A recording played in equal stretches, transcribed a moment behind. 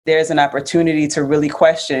there's an opportunity to really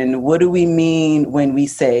question, what do we mean when we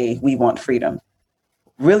say we want freedom?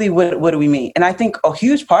 Really, what do we mean? And I think a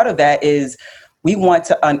huge part of that is we want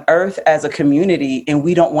to unearth as a community, and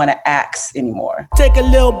we don't want to ask anymore. Take a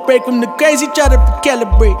little break from the crazy, try to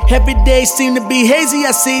recalibrate. Every day seem to be hazy,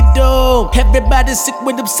 I see doom. Everybody sick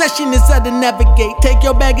with obsession, it's hard to navigate. Take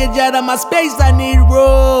your baggage out of my space, I need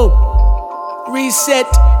room. Reset.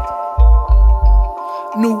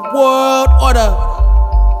 New world order.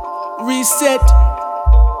 Reset.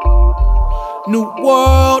 New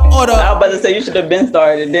world order. I was about to say you should have been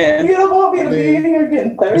started then. You don't want me to be in here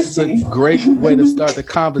getting thirsty. This is a great way to start the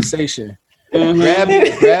conversation.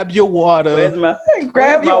 Grab your water.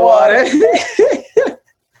 Grab your water.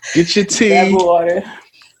 Get your tea. Grab water.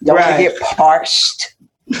 Don't want to get parched.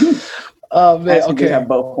 Oh man, Okay, okay. have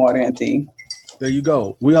both water and tea. There you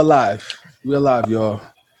go. We are live. We are live, y'all.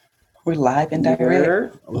 We're live and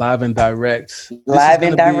direct. Live and direct. Live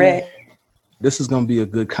and direct. This is gonna be a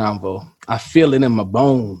good convo. I feel it in my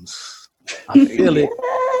bones. I feel it.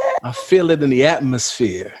 I feel it in the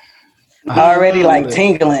atmosphere. Already like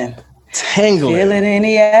tingling. Tangling. Feel it in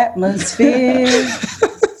the atmosphere.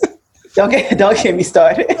 Don't get me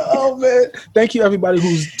started. Oh man. Thank you everybody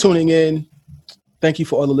who's tuning in. Thank you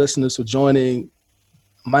for all the listeners for joining.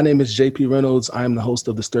 My name is JP Reynolds. I am the host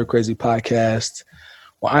of the Stir Crazy podcast,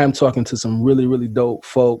 where I am talking to some really, really dope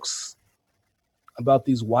folks about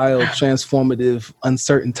these wild, transformative,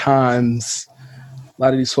 uncertain times. A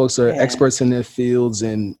lot of these folks are experts in their fields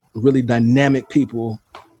and really dynamic people.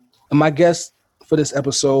 And my guests for this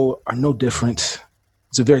episode are no different.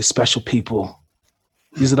 These are very special people.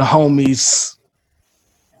 These are the homies.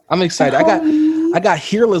 I'm excited. I got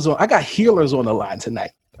healers on the line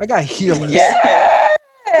tonight. I got healers. Yes.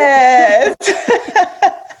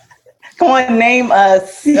 Come on, name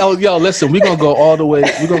us. Yo, listen, we're gonna go all the way.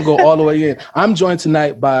 We're gonna go all the way in. I'm joined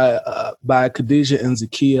tonight by Khadija and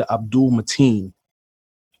Zakia Abdul Mateen.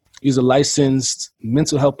 These are licensed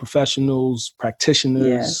mental health professionals,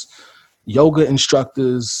 practitioners, yoga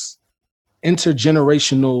instructors,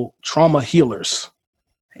 intergenerational trauma healers.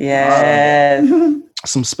 Yes.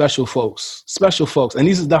 Some special folks. And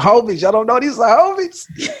these are the homies. Y'all don't know these are homies.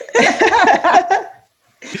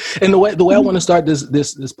 And the way I want to start this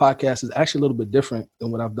podcast is actually a little bit different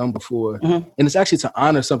than what I've done before. Mm-hmm. And it's actually to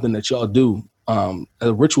honor something that y'all do,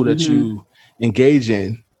 a ritual that you engage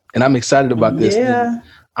in. And I'm excited about this. Yeah.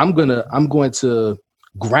 I'm going to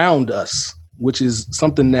ground us, which is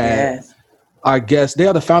something that our guests, they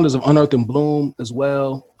are the founders of Unearth and Bloom as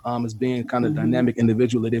well, as being kind of dynamic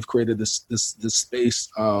individual. They've created this space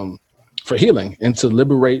for healing and to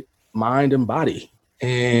liberate mind and body.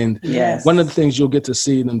 And one of the things you'll get to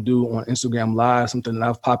see them do on Instagram Live, something that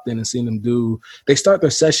I've popped in and seen them do, they start their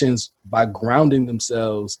sessions by grounding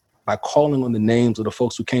themselves, by calling on the names of the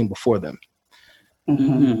folks who came before them.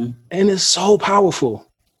 Mm-hmm. And it's so powerful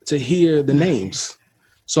to hear the names.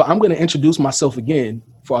 So I'm going to introduce myself again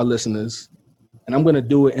for our listeners, and I'm going to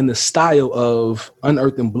do it in the style of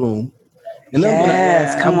Unearth and Bloom. And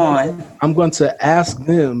then I'm going to ask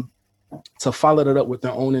them to follow that up with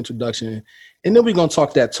their own introduction. And then we're going to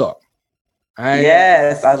talk that talk. All right?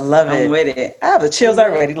 Yes, I love it. I'm with it. I have the chills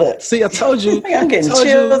already. Look. See, I told you. I'm getting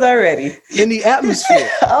chills already. In the atmosphere.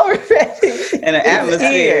 Already. In the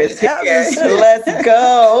atmosphere. Let's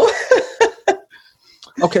go.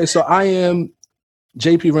 Okay, so I am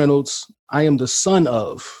JP Reynolds. I am the son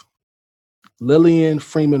of Lillian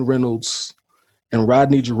Freeman Reynolds and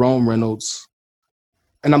Rodney Jerome Reynolds.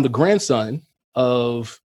 And I'm the grandson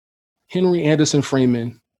of Henry Anderson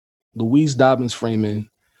Freeman, Louise Dobbins Freeman,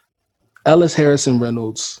 Ellis Harrison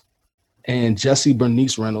Reynolds, and Jessie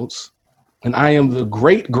Bernice Reynolds. And I am the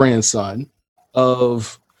great grandson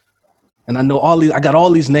of, and I got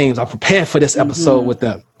all these names. I prepared for this episode with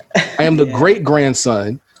them. I am the great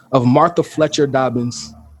grandson of Martha Fletcher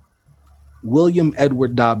Dobbins, William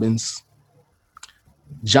Edward Dobbins,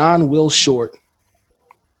 John Will Short,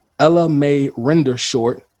 Ella Mae Render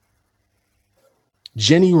Short,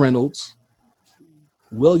 Jenny Reynolds,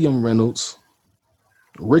 William Reynolds,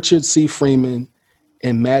 Richard C. Freeman,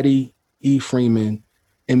 and Maddie E. Freeman,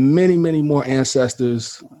 and many, many more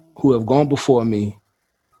ancestors who have gone before me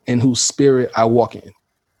and whose spirit I walk in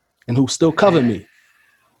and who still cover me.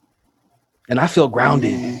 And I feel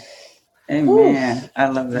grounded. Amen. I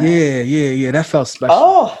love that. Yeah. That felt special.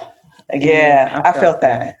 Oh, yeah. I felt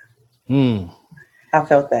that. I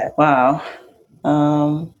felt that. Wow.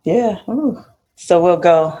 Yeah. Ooh. So we'll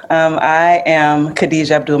go. I am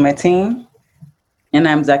Khadija Abdul Mateen. And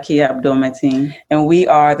I'm Zakia Abdul Mateen. And we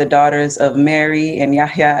are the daughters of Mary and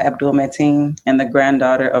Yahya Abdul Mateen and the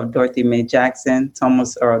granddaughter of Dorothy Mae Jackson,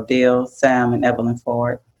 Thomas Earl Deal, Sam, and Evelyn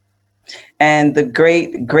Ford. and the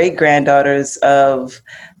great granddaughters of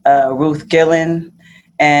Ruth Gillen,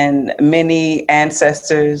 and many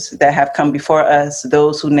ancestors that have come before us,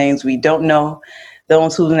 those whose names we don't know,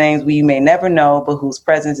 those whose names we may never know, but whose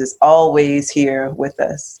presence is always here with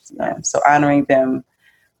us. So honoring them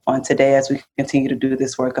on today as we continue to do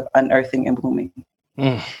this work of unearthing and blooming.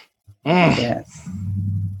 Yes.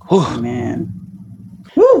 Whew. Man.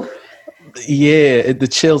 Woo. Yeah, the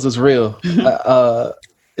chills is real.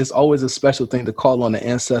 It's always a special thing to call on the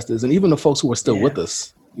ancestors and even the folks who are still with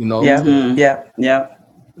us, you know,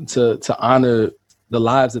 to honor the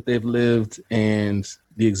lives that they've lived and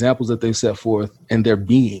the examples that they've set forth and their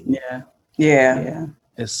being. Yeah.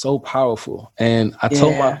 It's so powerful. And I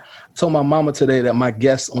told my mama today that my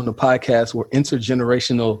guests on the podcast were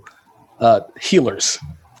intergenerational healers.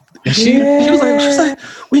 And she was like,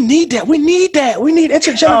 we need that. We need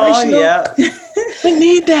intergenerational. We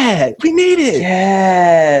need that. We need it.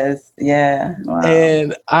 Yes. Yeah. Wow.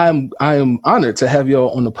 And I am honored to have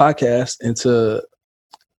y'all on the podcast and to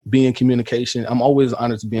be in communication. I'm always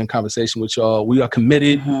honored to be in conversation with y'all. We are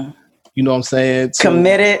committed. Mm-hmm. You know what I'm saying?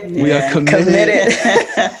 Committed. We are committed.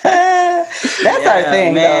 That's our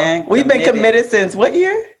thing, man. We've been committed since what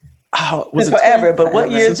year? Was it forever, but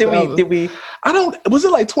what years did we? Was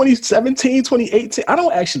it like 2017, 2018? I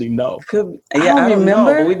don't actually know. I don't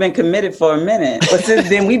remember. But we've been committed for a minute. But since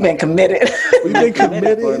then, we've been committed. We've been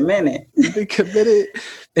committed for a minute. We've been committed.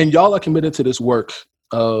 And y'all are committed to this work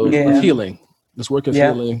of healing,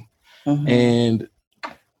 healing. Mm-hmm. And,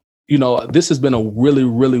 you know, this has been a really,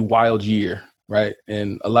 really wild year, right?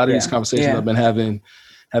 And a lot of these conversations I've been having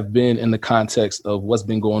have been in the context of what's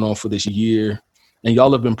been going on for this year. And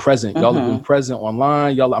y'all have been present. Y'all have been present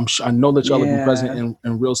online. I know that y'all have been present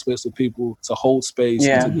in real space with people to hold space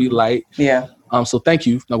and to be light. Yeah. So thank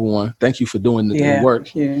you, number one. Thank you for doing the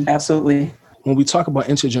work. Yeah, absolutely. When we talk about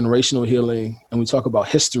intergenerational healing and we talk about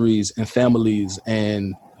histories and families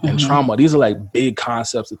and trauma, these are like big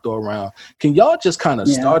concepts to throw around. Can y'all just kind of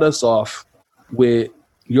start us off with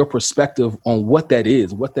your perspective on what that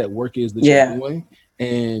is, what that work is that you're doing?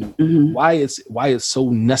 And why it's so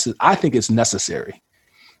necessary. I think it's necessary,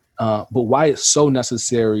 but why it's so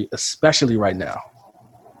necessary, especially right now.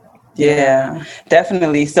 Yeah,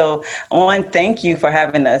 definitely. So, thank you for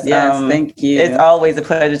having us. Yes, thank you. It's always a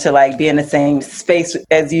pleasure to be in the same space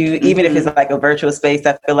as you, even if it's like a virtual space.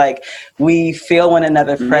 I feel like we feel one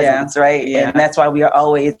another's presence, right? Yeah. And that's why we are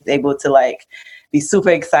always able to be super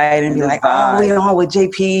excited and be like, oh, we're on with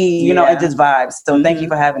JP, you know, and just vibes. So thank you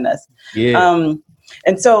for having us. Yeah.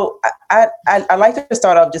 And so I like to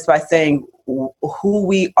start off just by saying who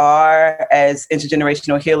we are as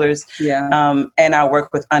intergenerational healers and our work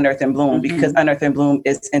with Unearth and Bloom, because Unearth and Bloom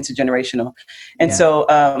is intergenerational. And so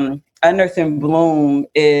Unearth and Bloom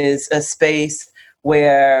is a space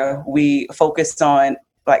where we focus on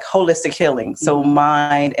holistic healing, so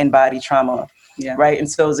mind and body trauma. Yeah. Right. And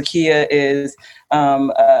so Zakia is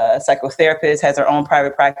a psychotherapist, has her own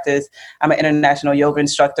private practice. I'm an international yoga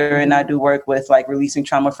instructor, and I do work with releasing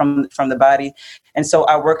trauma from the body. And so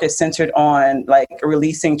our work is centered on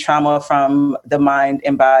releasing trauma from the mind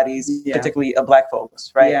and bodies, particularly of Black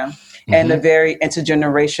folks. Right. Yeah. And a very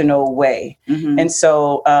intergenerational way. And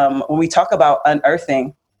so when we talk about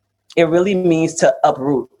unearthing, it really means to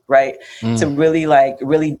uproot, right? To really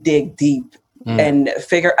really dig deep. And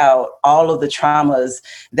figure out all of the traumas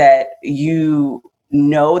that you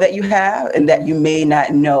know that you have and that you may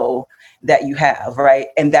not know that you have, right?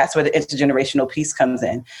 And that's where the intergenerational piece comes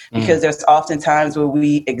in, because there's often times where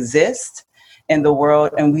we exist in the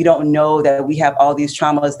world and we don't know that we have all these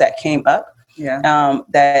traumas that came up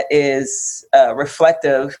that is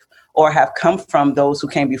reflective or have come from those who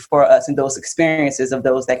came before us and those experiences of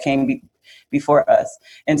those that came before us.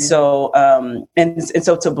 And so and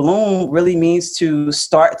so to bloom really means to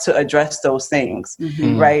start to address those things,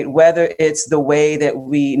 right? Whether it's the way that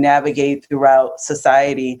we navigate throughout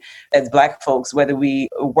society as Black folks, whether we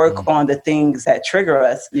work on the things that trigger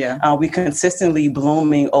us, we consistently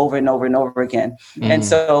blooming over and over and over again. And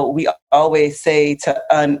so we always say to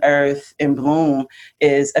unearth and bloom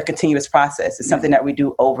is a continuous process. It's something that we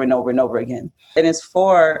do over and over and over again. And it's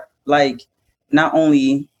for not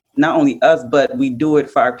only us, but we do it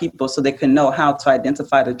for our people so they can know how to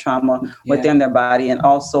identify the trauma within their body. And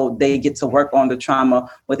also they get to work on the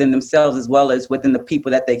trauma within themselves as well as within the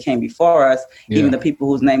people that they came before us, even the people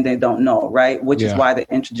whose name they don't know, right? Which is why the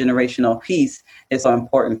intergenerational piece is so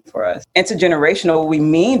important for us. Intergenerational, what we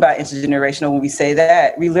mean by intergenerational, when we say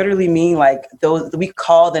that, we literally mean those, we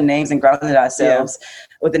call the names and grounded ourselves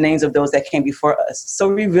with the names of those that came before us.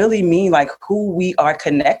 So we really mean who we are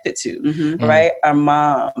connected to, right? Our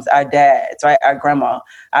moms, our dads, right? Our grandma,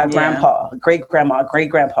 our grandpa,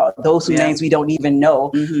 great-grandpa, those whose names we don't even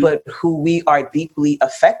know, but who we are deeply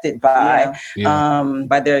affected by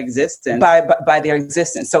their existence. By their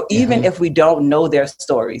existence. So even if we don't know their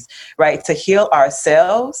stories, right, to heal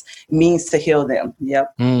ourselves means to heal them.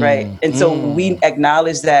 Right. And so we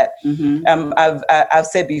acknowledge that. I've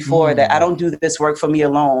said before that I don't do this work for me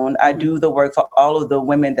alone. I do the work for all of the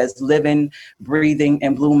women that's living, breathing,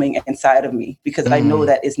 and blooming inside of me, because I know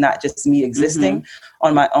that it's not just me existing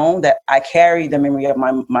on my own, that I carry the memory of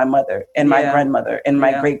my mother and my grandmother and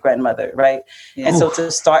my great-grandmother, right? And so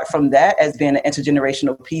to start from that as being an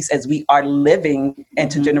intergenerational piece, as we are living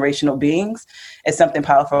intergenerational beings, is something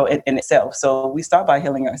powerful in itself. So we start by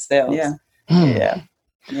healing ourselves.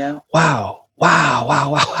 Wow.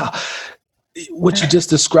 What you just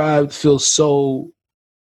described feels so,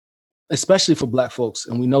 especially for Black folks,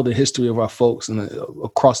 and we know the history of our folks and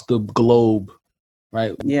across the globe,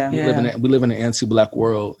 right? We live in an anti-Black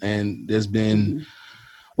world, and there's been,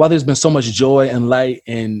 while there's been so much joy and light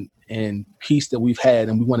and peace that we've had,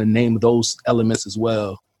 and we want to name those elements as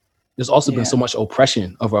well, there's also been so much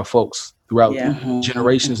oppression of our folks throughout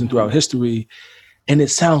generations and throughout history. And it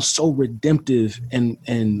sounds so redemptive, and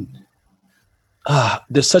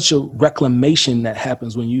there's such a reclamation that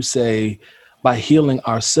happens when you say, by healing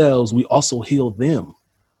ourselves, we also heal them.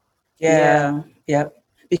 Because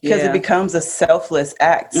it becomes a selfless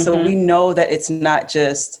act. So we know that it's not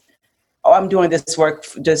just, oh, I'm doing this work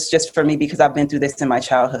just for me because I've been through this in my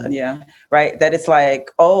childhood. Right. That it's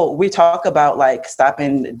like, oh, we talk about like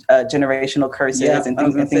stopping generational curses and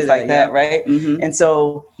things like that. Right. And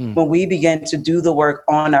so when we begin to do the work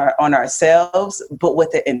on ourselves, but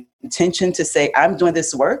with the intention to say, I'm doing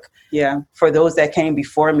this work for those that came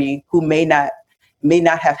before me who may not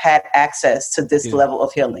have had access to this level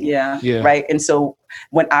of healing. Right. And so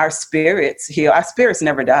when our spirits heal, our spirits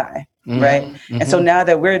never die. Right. And so now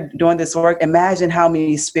that we're doing this work, imagine how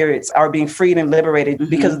many spirits are being freed and liberated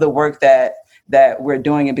because of the work that we're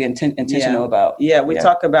doing and being intentional about. We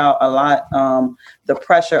talk about a lot the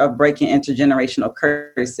pressure of breaking intergenerational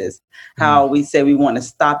curses, how we say we want to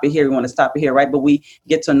stop it here, right? But we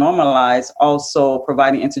get to normalize also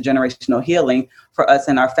providing intergenerational healing for us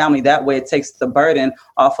and our family. That way it takes the burden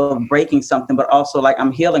off of breaking something, but also like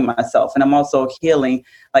I'm healing myself, and I'm also healing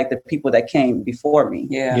like the people that came before me.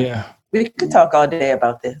 We could talk all day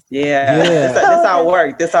about this. This our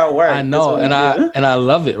work. I know, and I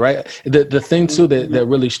love it. Right. The thing too that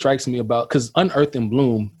really strikes me about, because Unearth and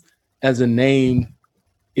Bloom as a name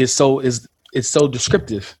is so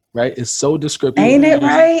descriptive. Right. It's so descriptive. Ain't it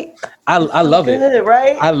right? I love it.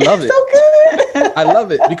 Right. I love it. So good. I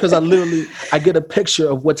love it because I get a picture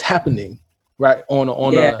of what's happening. Right. On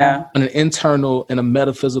an internal and a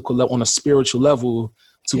metaphysical level, on a spiritual level,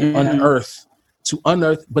 to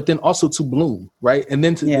unearth, but then also to bloom, right? And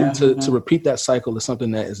then to repeat that cycle is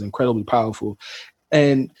something that is incredibly powerful.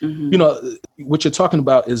 And, you know, what you're talking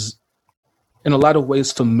about is in a lot of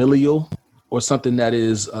ways familial, or something that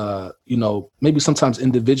is, you know, maybe sometimes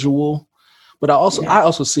individual, but I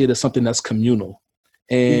also see it as something that's communal.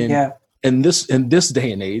 And in this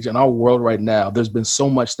day and age, in our world right now, there's been so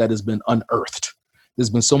much that has been unearthed. There's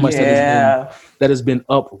been so much that has been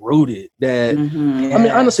uprooted that, I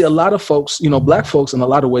mean, honestly, a lot of folks, you know, Black folks in a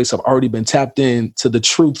lot of ways have already been tapped into the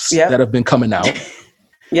truths that have been coming out.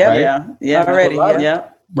 Already.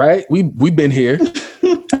 Right. We've been here.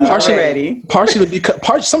 Partially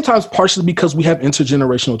because we have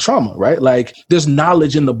intergenerational trauma, right? Like there's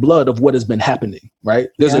knowledge in the blood of what has been happening, right?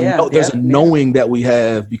 There's a knowing that we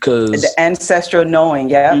have because the ancestral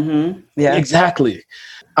knowing. Exactly.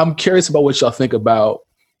 I'm curious about what y'all think about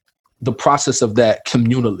the process of that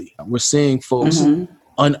communally. We're seeing folks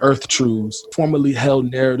unearth truths, formerly held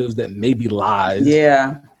narratives that may be lies.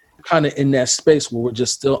 Kind of in that space where we're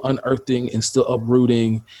just still unearthing and still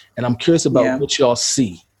uprooting. And I'm curious about what y'all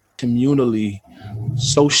see communally,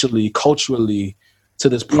 socially, culturally to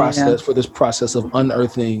this process, for this process of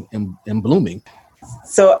unearthing and blooming.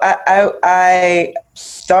 So I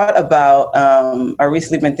thought about, I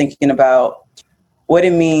recently been thinking about what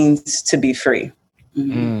it means to be free.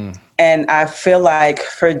 And I feel like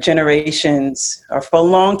for generations, or for a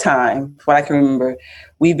long time, what I can remember,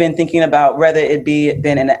 we've been thinking about whether it been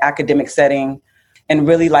in an academic setting and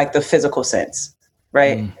really like the physical sense,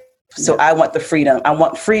 right? So I want the freedom. I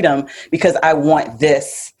want freedom because I want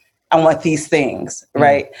this. I want these things,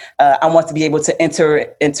 right? I want to be able to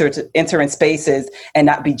enter in spaces and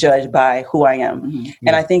not be judged by who I am.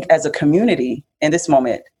 And I think as a community in this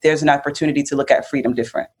moment, there's an opportunity to look at freedom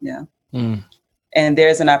different. And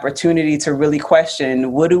there's an opportunity to really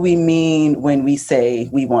question, what do we mean when we say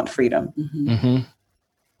we want freedom?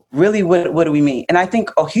 really, what do we mean? And I think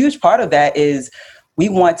a huge part of that is we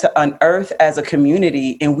want to unearth as a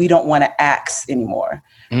community, and we don't want to ask anymore,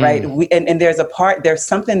 right? And there's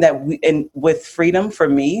something that with freedom for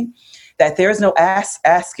me, that there's no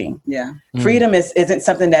asking. Yeah. Freedom isn't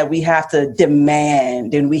something that we have to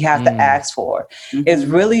demand and we have to ask for. It's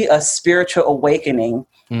really a spiritual awakening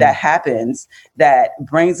that happens that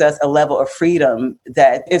brings us a level of freedom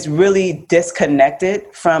that is really disconnected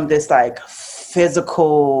from this like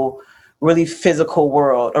really physical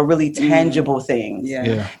world or really tangible things.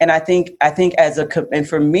 Yeah. And I think and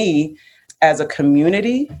for me, as a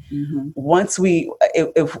community, once we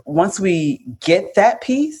get that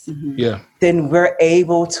piece, then we're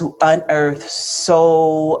able to unearth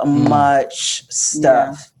so much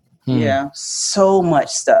stuff. So much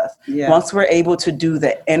stuff. Once we're able to do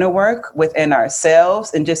the inner work within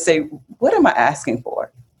ourselves and just say, what am I asking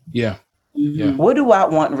for? What do I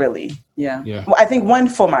want really? Well, I think one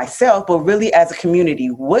for myself, but really as a community,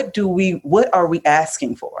 what are we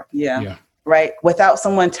asking for? Right? Without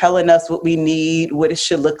someone telling us what we need, what it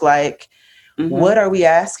should look like, what are we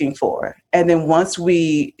asking for? And then once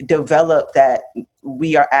we develop that,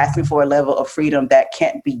 we are asking for a level of freedom that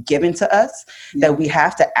can't be given to us, that we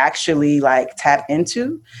have to actually like tap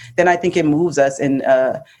into, then I think it moves us in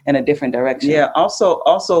a different direction. Yeah.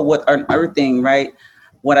 Also with unearthing, right?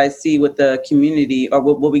 What I see with the community, or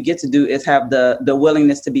what we get to do, is have the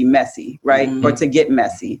willingness to be messy, right? Or to get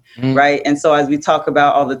messy, right? And so as we talk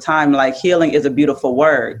about all the time, like healing is a beautiful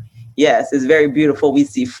word. Yes, it's very beautiful. We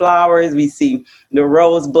see flowers, we see the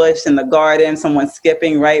rose bush in the garden, someone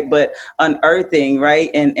skipping, right? But unearthing,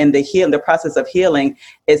 right? And the process of healing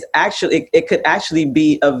is actually, it could actually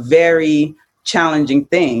be a very challenging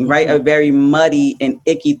thing, right? A very muddy and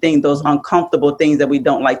icky thing, those uncomfortable things that we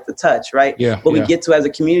don't like to touch, right? But we get to, as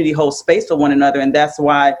a community, hold space for one another. And that's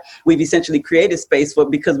why we've essentially created space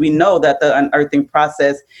because we know that the unearthing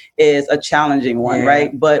process is a challenging one,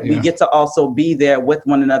 right? But we get to also be there with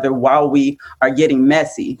one another while we are getting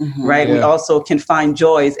messy, right? We also can find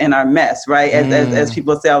joys in our mess, right? As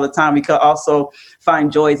people say all the time, we could also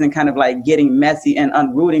find joys in kind of like getting messy and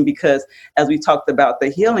unrooting, because as we talked about the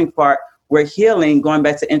healing part, we're healing, going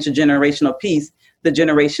back to intergenerational peace, the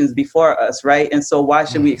generations before us, right? And so why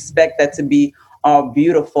should we expect that to be all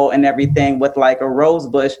beautiful and everything with like a rose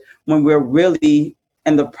bush when we're really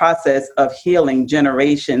in the process of healing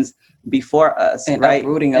generations before us, and right?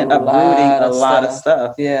 Uprooting a lot of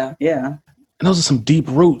stuff. Yeah. And those are some deep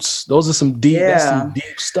roots. Those are some deep, that's some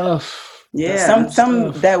deep stuff.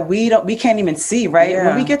 Some that we can't even see, right?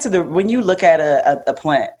 When we get to when you look at a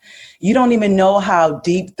plant, you don't even know how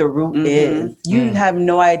deep the root is. You have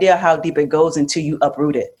no idea how deep it goes until you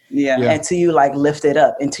uproot it. Until you like lift it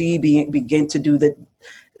up, until you begin to do the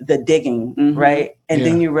digging, right? And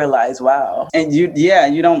then you realize, wow. And you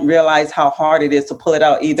don't realize how hard it is to pull it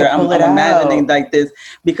out either. I'm imagining like this,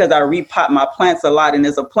 because I repot my plants a lot, and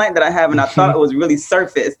there's a plant that I have, and I thought it was really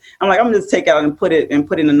surface. I'm like, I'm gonna just take it out and put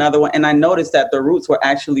in another one. And I noticed that the roots were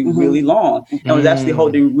actually really long and was actually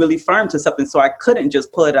holding really firm to something. So I couldn't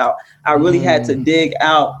just pull it out. I really had to dig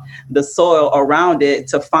out the soil around it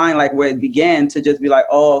to find like where it began, to just be like,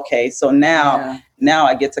 oh, okay. So now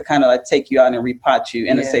I get to kind of like take you out and repot you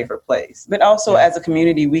in a safer place. But also as a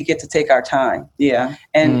community, we get to take our time.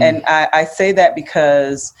 And I say that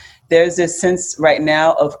because there's this sense right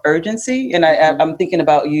now of urgency. And I'm thinking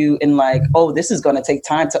about you in like, oh, this is going to take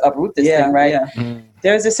time to uproot this thing, right?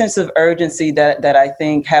 There's a sense of urgency that I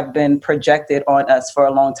think have been projected on us for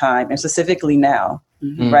a long time, and specifically now,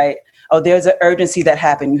 right? Oh, there's an urgency that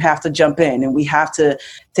happened. You have to jump in, and we have to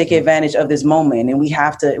take advantage of this moment, and we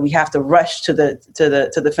have to rush to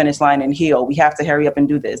the finish line and heal. We have to hurry up and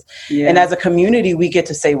do this. And as a community, we get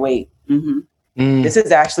to say, wait, this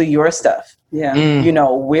is actually your stuff.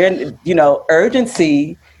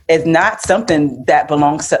 Urgency is not something that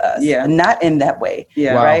belongs to us. Not in that way.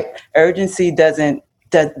 Right? Urgency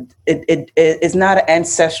it's not an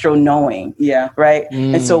ancestral knowing, right?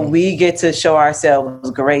 And so we get to show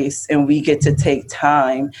ourselves grace, and we get to take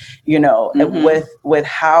time, with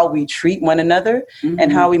how we treat one another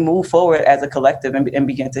and how we move forward as a collective and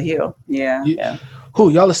begin to heal.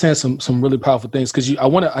 Y'all are saying some really powerful things, because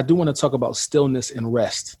I do want to talk about stillness and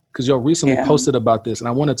rest, because y'all recently posted about this, and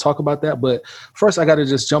I want to talk about that. But first, I got to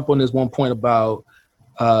just jump on this one point about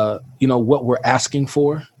what we're asking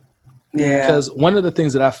for. Because one of the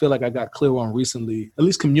things that I feel like I got clear on recently, at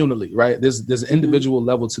least communally, right? There's an individual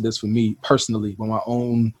level to this for me personally, with my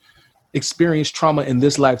own experience, trauma in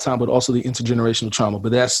this lifetime, but also the intergenerational trauma.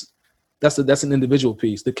 But that's an individual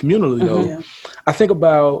piece. The communally though, I think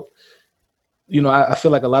about, I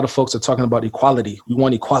feel like a lot of folks are talking about equality. We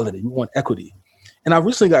want equality. We want equity. And I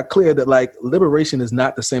recently got clear that like liberation is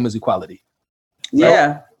not the same as equality. Yeah.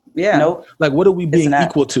 Nope. Yeah. Nope. Like, what are we being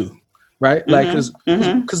equal to? Right? Like,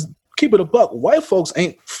 because keep it a buck, white folks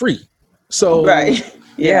ain't free. So right.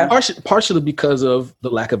 Yeah. Partially because of the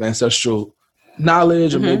lack of ancestral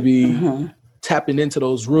knowledge or maybe tapping into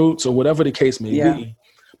those roots or whatever the case may be.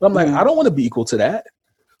 But I'm like, I don't want to be equal to that.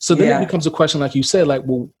 So then it becomes a question, like you said, like,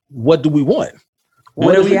 well, what do we want?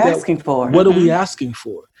 What are we asking for? What are we asking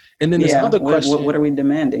for? And then this other question: what are we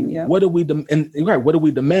demanding? Yeah. What are we what are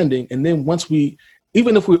we demanding? And then once we,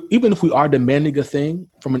 even if we are demanding a thing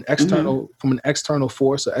from an external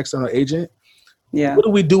force or external agent, what do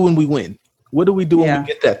we do when we win? What do we do when we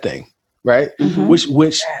get that thing? Right? Which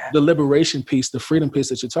the liberation piece, the freedom piece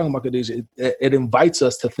that you're talking about, Khadijah, it invites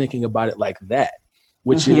us to thinking about it like that,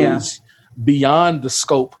 which is beyond the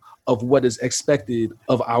scope of what is expected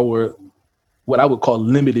of our, what I would call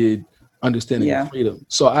limited understanding of freedom.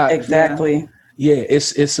 So it's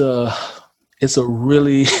a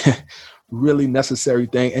really, really necessary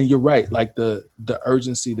thing. And you're right, like the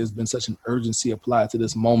urgency, there's been such an urgency applied to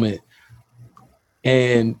this moment.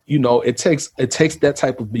 And, you know, it takes that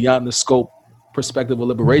type of beyond the scope perspective of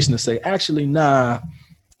liberation to say, actually, nah,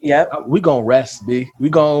 we gonna rest, B. We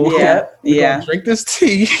gonna drink this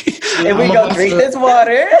tea. And we gonna drink this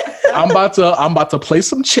water. I'm about to play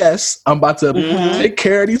some chess. I'm about to take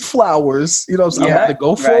care of these flowers. You know what I'm saying? I'm about to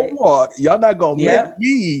go for a walk. Y'all not gonna make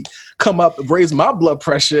me come up and raise my blood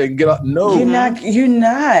pressure and get up. No. You're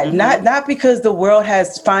not. Not because the world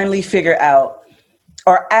has finally figured out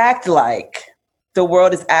or act like the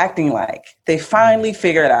world is acting like they finally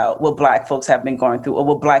figured out what Black folks have been going through or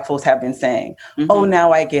what Black folks have been saying. Oh,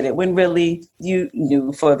 now I get it. When really you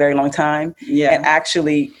knew for a very long time. Yeah. And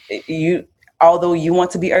actually although you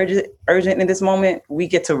want to be urgent in this moment, we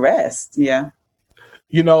get to rest. Yeah.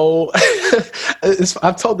 You know,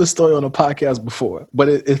 I've told this story on a podcast before, but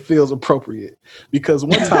it feels appropriate because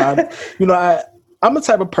one time, you know, I'm the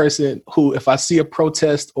type of person who, if I see a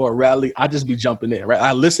protest or a rally, I just be jumping in, right?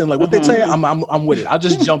 I listen, like what they say, I'm with it. I'll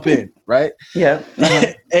just jump in, right? Yeah.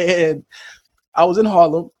 And I was in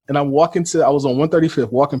Harlem, and I was on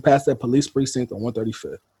 135th, walking past that police precinct on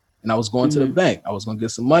 135th, and I was going to the bank. I was going to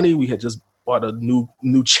get some money. We had just bought a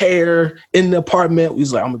new chair in the apartment. We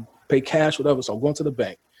was like, I'm gonna pay cash, whatever. So I'm going to the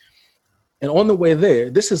bank, and on the way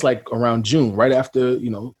there, this is like around June, right after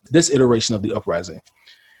this iteration of the uprising.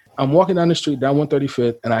 I'm walking down the street, down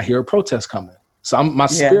 135th, and I hear a protest coming. So my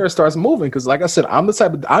spirit starts moving because, like I said, I'm the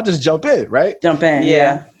type of, I just jump in, right? Jump in,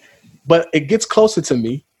 yeah. But it gets closer to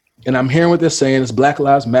me, and I'm hearing what they're saying. It's Black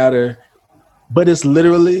Lives Matter, but it's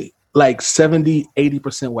literally like 70,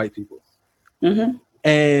 80% white people.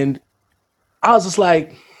 And I was just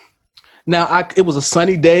like, it was a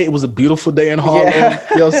sunny day. It was a beautiful day in Harlem.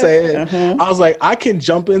 You know what I'm saying? I was like, I can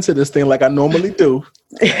jump into this thing like I normally do.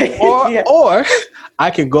 Or I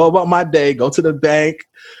can go about my day, go to the bank,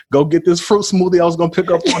 go get this fruit smoothie I was going to pick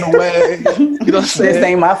up on the way. You know what I'm saying? This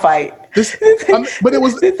ain't my fight. But it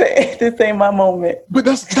was this ain't my moment. But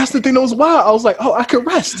that's the thing that was wild. I was like, oh, I can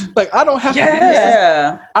rest. Like I don't have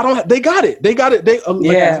to. They got it. They got it.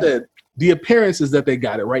 Like I said, the appearance is that they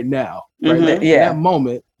got it right now. Right in that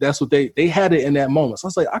moment, that's what they had it in that moment. So I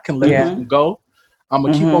was like, I can let this go. I'm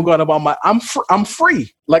gonna keep on going about my. I'm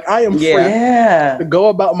free. Like I am free to go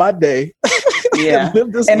about my day. And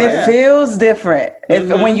live this and life. it feels different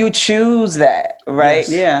when you choose that, right?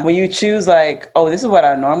 Yes. When you choose like, oh, this is what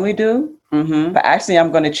I normally do, but actually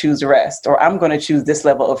I'm going to choose rest, or I'm going to choose this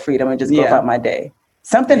level of freedom and just go about my day.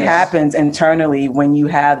 Something happens internally when you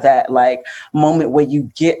have that like moment where you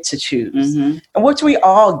get to choose, and which we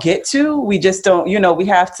all get to. We just don't, we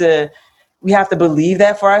have to believe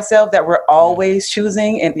that for ourselves, that we're always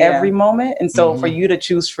choosing in every moment. And so for you to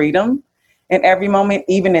choose freedom in every moment,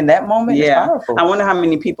 even in that moment, is powerful. I wonder how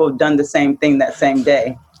many people have done the same thing that same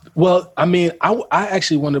day. Well, I mean, I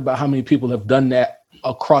actually wonder about how many people have done that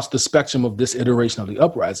across the spectrum of this iteration of the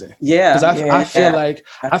uprising. Yeah. Because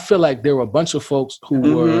I feel like there were a bunch of folks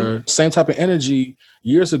who were same type of energy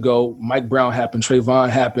years ago. Mike Brown happened, Trayvon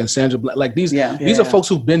happened, Sandra Black. Like these are folks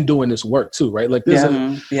who've been doing this work too, right? Like there's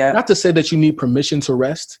not to say that you need permission to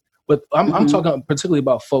rest, but I'm talking particularly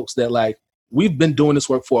about folks that like we've been doing this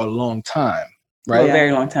work for a long time. Right, for a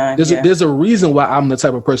very long time. There's a reason why I'm the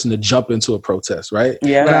type of person to jump into a protest, right?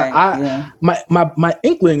 My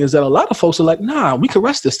inkling is that a lot of folks are like, nah, we can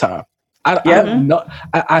rest this time.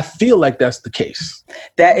 I feel like that's the case.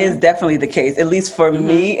 That is definitely the case. At least for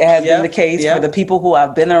me, it has been the case for the people who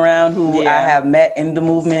I've been around, who I have met in the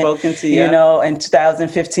movement. Spoken to, in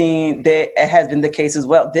 2015, it has been the case as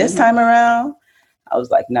well. This time around, I was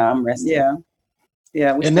like, nah, I'm resting. Yeah.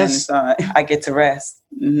 Yeah, we stand inside. I get to rest.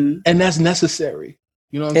 Mm-hmm. And that's necessary.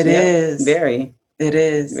 You know what I'm saying? It is. Very. It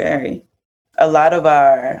is. Very. A lot of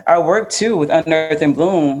our work too with Unearth and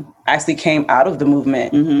Bloom actually came out of the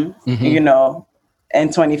movement, you know, in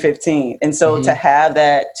 2015. And so to have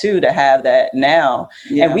that now,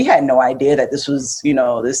 and we had no idea that this was, you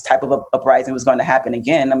know, this type of uprising was going to happen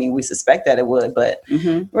again. I mean, we suspect that it would, but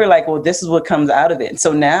we're like, well, this is what comes out of it.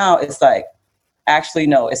 So now it's like, actually,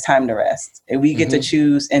 no, it's time to rest. And we get to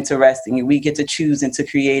choose into resting. And we get to choose into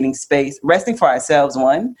creating space, resting for ourselves,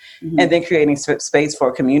 one, and then creating space for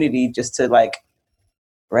a community just to like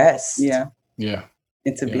rest. Yeah. Yeah.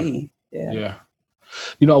 And to be. Yeah. Yeah.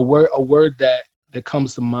 You know, a word that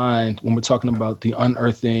comes to mind when we're talking about the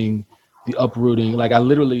unearthing, the uprooting, like I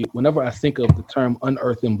literally, whenever I think of the term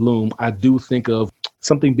unearth and bloom, I do think of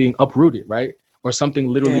something being uprooted, right? Or something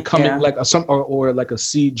literally coming like or like a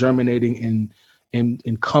seed germinating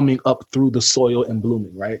and coming up through the soil and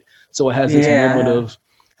blooming, right? So it has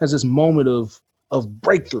this moment of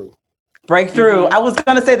breakthrough. Breakthrough. I was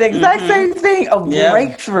gonna say the exact same thing.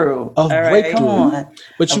 Breakthrough. Of breakthrough. Come on.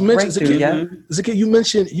 But you mentioned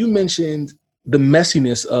Zakia, you mentioned the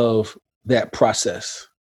messiness of that process.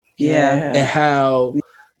 Yeah. And how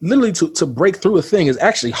literally to break through a thing is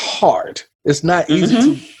actually hard. It's not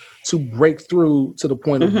easy to break through to the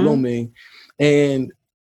point of blooming. And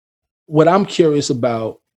what I'm curious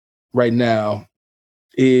about right now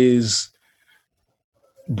is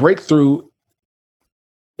breakthrough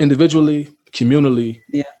individually, communally,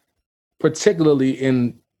 particularly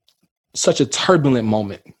in such a turbulent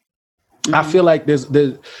moment. I feel like there's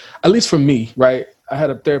at least for me, right? I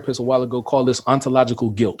had a therapist a while ago call this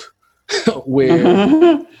ontological guilt,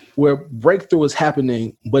 where breakthrough is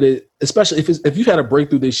happening, but especially if you've had a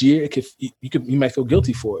breakthrough this year, you might feel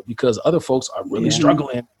guilty for it because other folks are really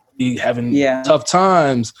struggling, having tough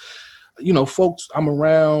times. You know, folks I'm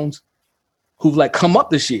around who've like come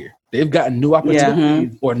up this year. They've gotten new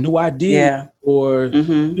opportunities or new ideas or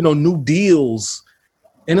you know, new deals.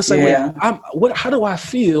 And it's like, how do I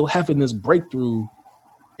feel having this breakthrough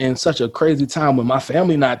in such a crazy time when my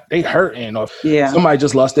family they hurting or somebody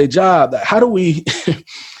just lost their job? How do we?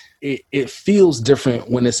 It feels different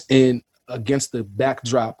when it's in against the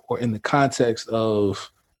backdrop or in the context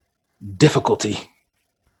of difficulty.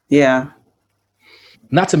 Yeah.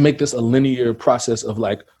 Not to make this a linear process of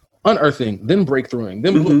like unearthing, then breakthroughing,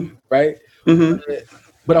 then blooming, right?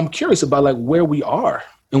 But I'm curious about like where we are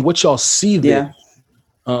and what y'all see there.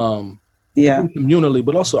 Communally,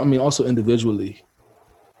 but also individually.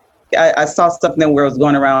 I saw something where it was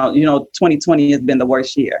going around, you know, 2020 has been the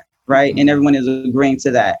worst year, right? And everyone is agreeing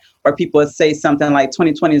to that. Or people say something like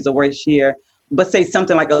 2020 is the worst year, but say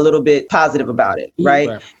something like a little bit positive about it,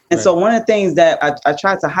 right? So one of the things that I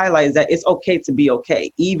try to highlight is that it's okay to be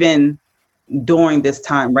okay, even during this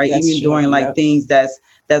time, right? Even during like things that's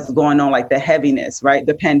going on, like the heaviness, right?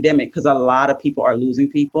 The pandemic, because a lot of people are losing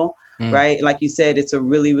people. Right? Like you said, it's a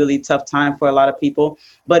really, really tough time for a lot of people,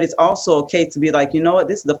 but it's also okay to be like, you know what,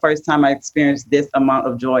 this is the first time I experienced this amount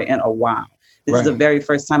of joy in a while. This is the very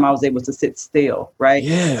first time I was able to sit still, right?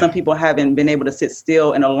 Yeah. Some people haven't been able to sit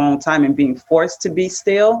still in a long time, and being forced to be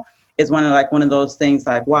still is one of those things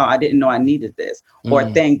like, wow, I didn't know I needed this. Or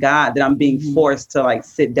thank God that I'm being forced to like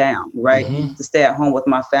sit down, right? To stay at home with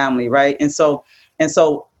my family, right? And so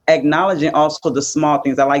acknowledging also the small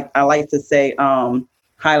things. I like to say,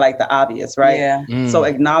 highlight the obvious, right? Yeah. So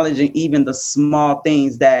acknowledging even the small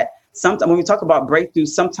things that sometimes when we talk about breakthrough,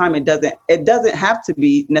 sometimes it doesn't have to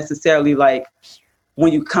be necessarily like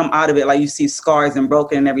when you come out of it, like you see scars and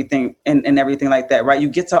broken and everything and everything like that, right? You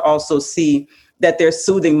get to also see that there's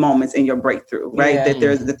soothing moments in your breakthrough, right?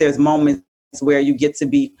 Yeah. That there's moments where you get to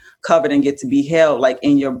be covered and get to be held like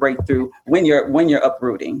in your breakthrough when you're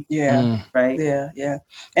uprooting. Yeah. Right. Yeah.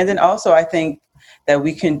 And then also I think that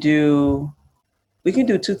we can do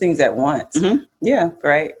two things at once. Yeah.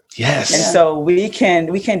 Right. Yes. And so we can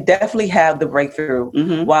definitely have the breakthrough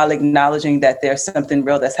while acknowledging that there's something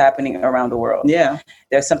real that's happening around the world. Yeah.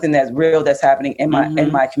 There's something that's real that's happening in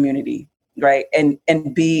my community. Right. And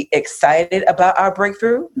be excited about our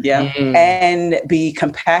breakthrough. Yeah. And be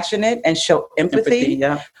compassionate and show empathy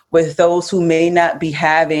with those who may not be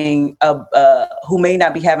having a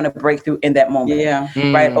breakthrough in that moment. Yeah.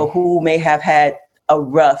 Right. Or who may have had a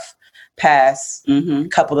rough past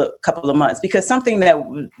couple of months, because something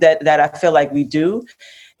that I feel like we do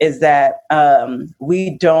is that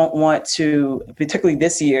we don't want to, particularly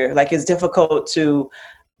this year, like it's difficult to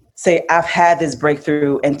say I've had this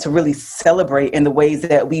breakthrough and to really celebrate in the ways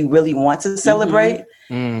that we really want to celebrate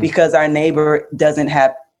because our neighbor doesn't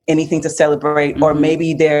have anything to celebrate, or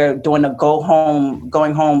maybe they're doing a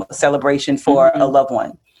going home celebration for a loved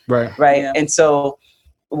one. Right. Yeah. And so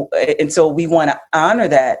we want to honor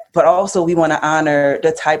that, but also we want to honor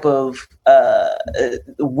the type of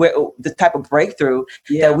breakthrough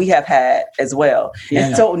that we have had as well. Yeah.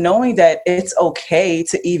 And so knowing that it's okay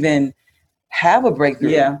to even have a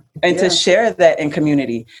breakthrough and to share that in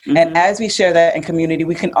community. And as we share that in community,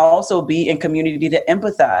 we can also be in community to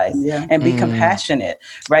empathize and be compassionate,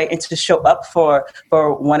 right? And to show up for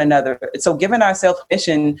one another. So giving ourselves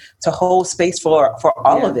permission to hold space for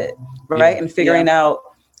all of it, right? And figuring out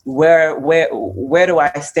where do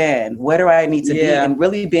I stand? Where do I need to be? And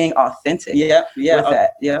really being authentic with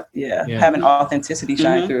that. Having authenticity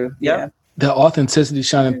shine through. The authenticity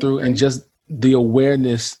shining through, and just the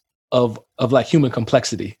awareness of like human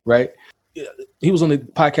complexity, right? He was on the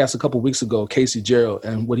podcast a couple of weeks ago, Casey Gerald,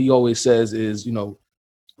 and what he always says is,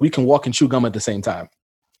 we can walk and chew gum at the same time,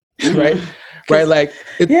 right? Right, like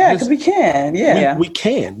because we can, we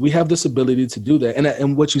can. We have this ability to do that,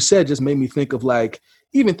 and what you said just made me think of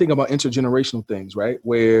even think about intergenerational things, right?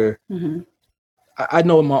 Where I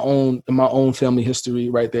know in my own family history,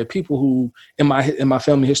 right, there are people who in my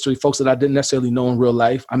family history, folks that I didn't necessarily know in real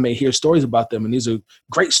life, I may hear stories about them, and these are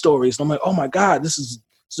great stories. And I'm like, oh my God, this is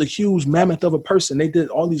a huge mammoth of a person. They did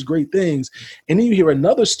all these great things. And then you hear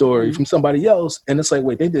another story from somebody else, and it's like,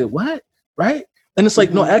 wait, they did what? Right? And it's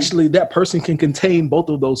like, no, actually, that person can contain both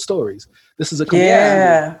of those stories. This is a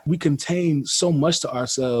community. We contain so much to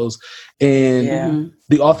ourselves, and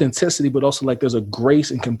the authenticity, but also like there's a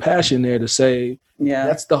grace and compassion there to say,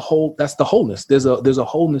 that's the wholeness. There's a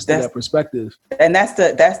wholeness to that perspective. And that's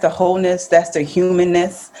the wholeness, that's the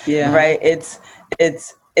humanness, right? It's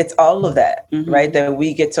all of that, right? That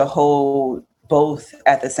we get to hold both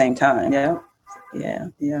at the same time.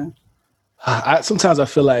 Sometimes I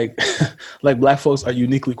feel like Black folks are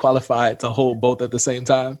uniquely qualified to hold both at the same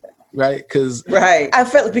time, right? Because I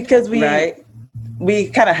feel because we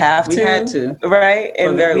kind of have to. We had to, right?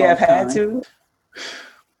 And we have had to.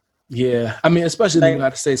 Yeah, I mean, especially in the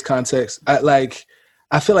United States context, I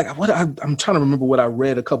feel like I'm trying to remember what I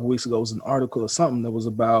read a couple weeks ago. It was an article or something that was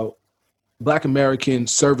about Black American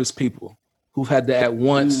service people who've had to at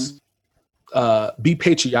once be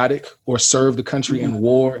patriotic or serve the country in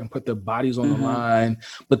war and put their bodies on the line,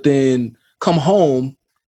 but then come home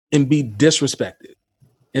and be disrespected,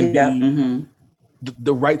 and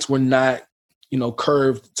the rights were not,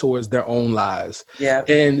 curved towards their own lives.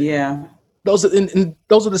 Those are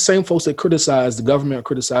the same folks that criticize the government or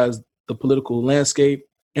criticize the political landscape,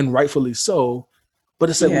 and rightfully so. But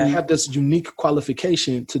it's like we have this unique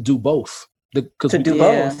qualification to do both.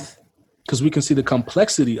 Because we can see the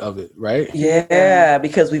complexity of it, right? Yeah,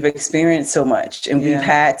 because we've experienced so much, and we've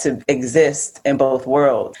had to exist in both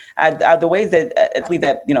worlds. The ways that I believe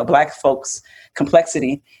that Black folks'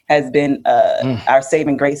 complexity has been our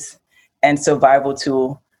saving grace and survival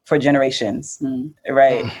tool for generations,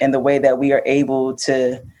 right? And the way that we are able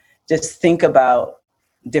to just think about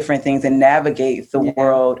different things and navigate the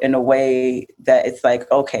world in a way that it's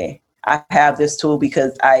like, okay, I have this tool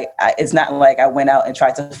because I it's not like I went out and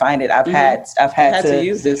tried to find it. I've had to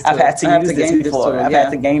use this tool. I've had to use this before. I've had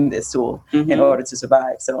to gain this tool in order to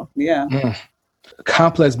survive. So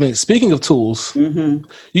complex being. Speaking of tools, you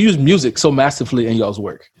use music so massively in y'all's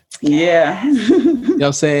work. You know what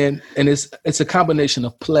I'm saying? And it's a combination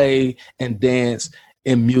of play and dance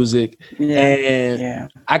and music.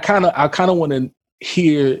 I kind of want to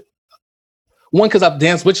hear. One, because I've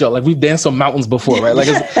danced with y'all. Like, we've danced on mountains before, right? Like,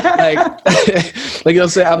 it's, like you know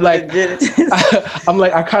what I'm saying? I'm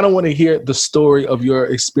like, I kind of want to hear the story of your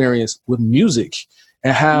experience with music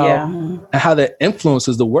and how that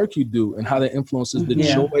influences the work you do, and how that influences the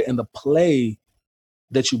joy and the play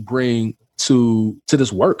that you bring to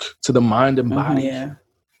this work, to the mind and body.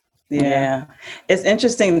 Yeah. It's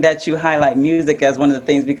interesting that you highlight music as one of the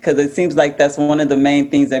things, because it seems like that's one of the main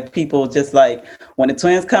things that people just like, when the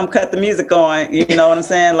twins come cut the music on, you know what I'm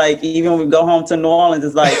saying? Like, even when we go home to New Orleans,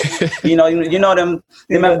 it's like,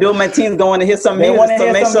 them Abdul teens going to hear some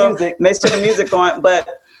music, so make sure the music on. But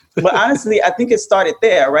honestly, I think it started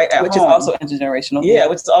there, right? Which is also intergenerational. Yeah,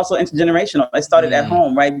 which is also intergenerational. It started at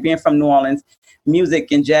home, right? Being from New Orleans,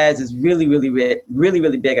 music and jazz is really,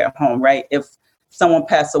 really big at home, right? If someone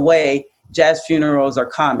passed away, jazz funerals are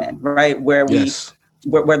common, right? Where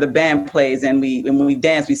the band plays and when we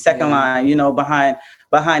dance, we second line,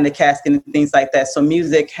 behind the casket and things like that. So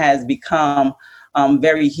music has become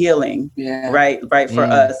very healing, right for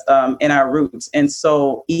us in our roots. And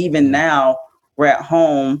so even now, we're at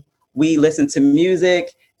home, we listen to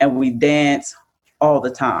music and we dance all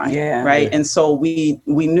the time. Yeah. Right. And so we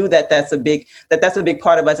knew that that's a big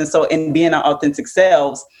part of us. And so in being our authentic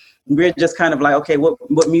selves, we're just kind of like, okay,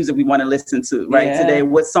 what music we want to listen to right today,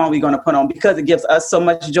 what song we're going to put on, because it gives us so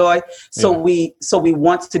much joy. So we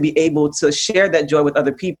want to be able to share that joy with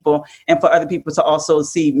other people, and for other people to also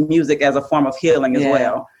see music as a form of healing as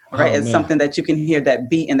well. Right. It's something that you can hear that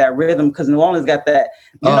beat and that rhythm, because New Orleans got that,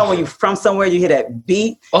 know, when you're from somewhere, you hear that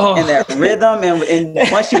beat and that rhythm. And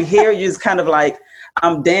once you hear, you just kind of like,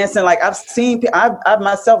 I'm dancing. Like I've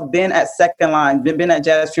myself been at second line, been at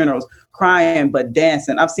jazz funerals, crying but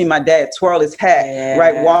dancing. I've seen my dad twirl his hat,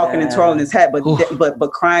 right, walking and twirling his hat, but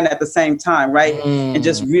crying at the same time, right, and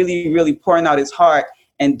just really, really pouring out his heart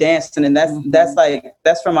and dancing. And that's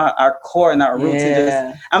from our core and our roots.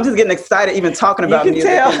 And I'm just getting excited even talking about music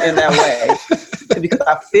in that way, because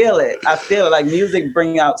I feel it. Like music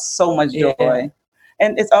brings out so much joy,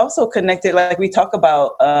 and it's also connected. Like we talk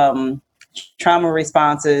about trauma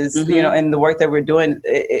responses, you know, and the work that we're doing,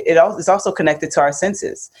 it's also connected to our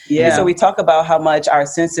senses. Yeah. And so we talk about how much our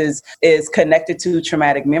senses is connected to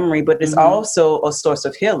traumatic memory, but it's also a source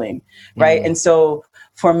of healing, right? And so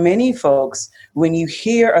for many folks, when you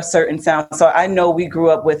hear a certain sound, so I know we grew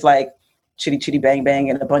up with like chitty chitty bang bang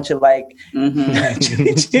and a bunch of like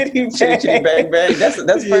chitty chitty bang bang. That's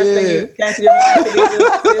the first thing you can't see your mind.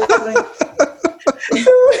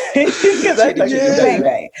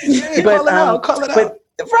 Call it out.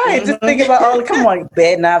 Right, just think about all the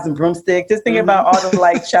bed knives and broomsticks. Just think about all the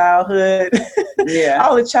like childhood,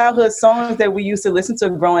 all the childhood songs that we used to listen to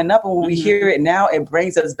growing up, and when we hear it now, it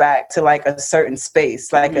brings us back to like a certain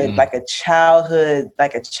space, like a childhood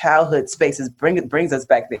space. It brings us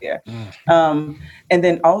back there. And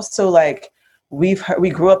then also like we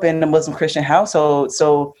grew up in a Muslim Christian household,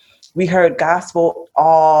 so we heard gospel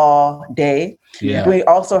all day. Yeah. We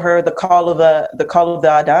also heard the call of the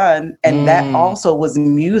Adhan, and that also was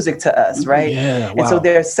music to us, right? Yeah, wow. And so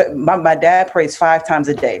there's my dad prays 5 times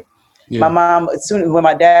a day. Yeah. My mom, when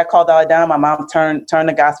my dad called the Adhan, my mom turned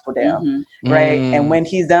the gospel down, right? And when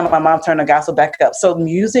he's done, my mom turned the gospel back up. So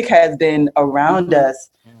music has been around us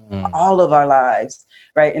all of our lives,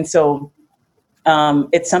 right? And so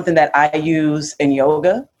it's something that I use in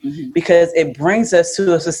yoga because it brings us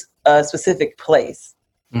to a specific place.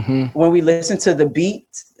 When we listen to the beat,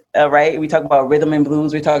 right? We talk about rhythm and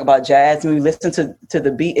blues, we talk about jazz, and we listen to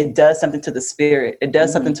the beat, it does something to the spirit. It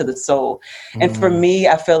does something to the soul. And for me,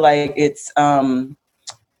 I feel like it's, or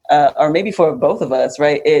maybe for both of us,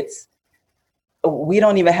 right? It's, we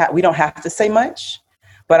don't have to say much,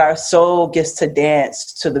 but our soul gets to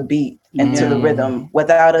dance to the beat and to the rhythm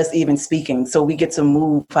without us even speaking. So we get to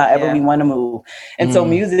move however we want to move. And so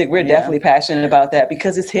music, we're definitely passionate about that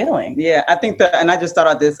because it's healing. Yeah, I think that, and I just thought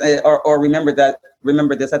about this or remember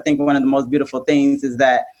this. I think one of the most beautiful things is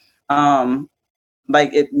that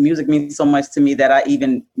music means so much to me that I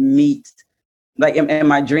even meet like in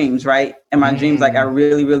my dreams, right? In my dreams, like I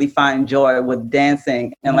really, really find joy with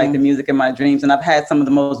dancing and like the music in my dreams. And I've had some of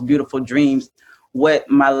the most beautiful dreams with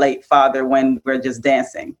my late father when we're just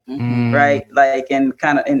dancing, right? Like, and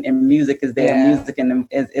kind of, and music is there, music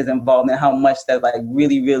is involved, and how much that like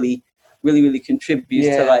really, really, really, really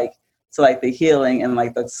contributes to like the healing and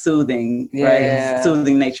like the soothing, right?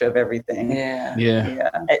 Soothing nature of everything. Yeah.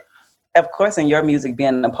 Of course, in your music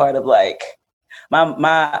being a part of like my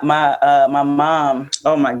mom.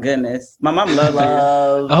 Oh my goodness, my mom loves.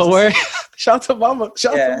 Oh, where? Shout out to mama.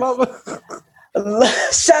 Shout out to mama.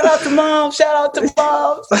 Shout out to mom. Shout out to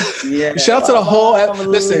mom. Yeah. Shout out to the whole.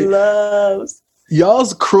 Listen,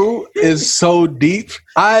 y'all's crew is so deep.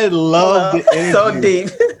 I love the energy. So deep.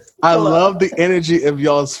 I love the energy of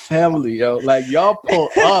y'all's family, yo. Like y'all pull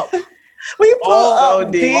up. We pull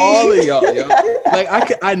up deep. All of y'all, yo.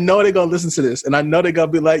 Like I know they're gonna listen to this, and I know they're gonna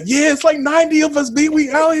be like, "Yeah, it's like 90 of us. We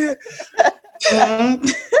out here."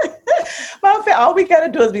 All we gotta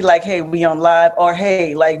do is be like, hey, we on live, or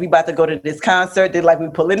hey, like we about to go to this concert. They're like, we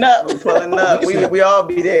pulling up. we all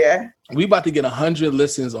be there. We about to get 100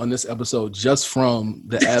 listens on this episode just from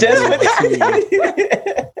the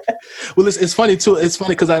Well, it's funny too. It's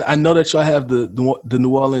funny because I know that y'all have the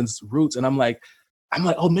New Orleans roots, and I'm like,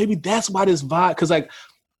 oh, maybe that's why this vibe. Because like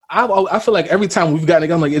I feel like every time we've gotten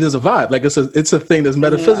it, I'm like, it is a vibe. Like it's a thing that's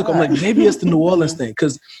metaphysical. I'm like, maybe it's the New Orleans thing.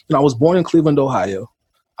 Because I was born in Cleveland, Ohio.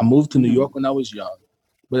 I moved to New York when I was young.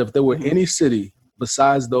 But if there were any city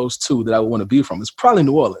besides those two that I would want to be from, it's probably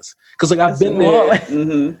New Orleans. Because like I've been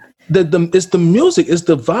there. It's the music, it's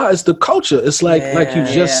the vibe, it's the culture. It's like you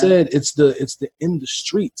just said, it's the in the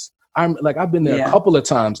streets. I've been there a couple of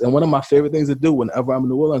times, and one of my favorite things to do whenever I'm in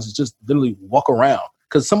New Orleans is just literally walk around.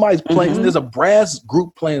 Because somebody's playing, there's a brass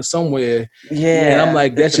group playing somewhere. Yeah. And I'm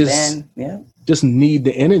like, that's just, just need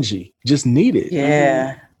the energy, just need it.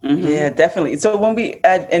 Yeah. Mm-hmm. Yeah, definitely. So when we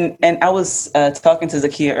and I was talking to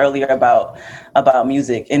Zakia earlier about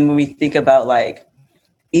music, and when we think about like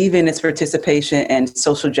even its participation in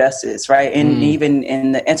social justice, right, and even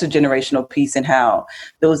in the intergenerational piece and how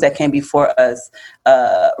those that came before us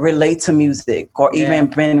relate to music, or even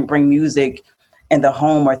bring music in the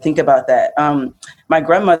home, or think about that. My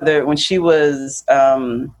grandmother, when she was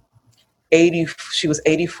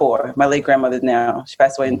 84. My late grandmother now. She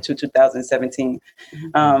passed away in 2017.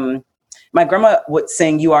 My grandma would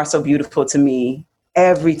sing "You Are So Beautiful" to me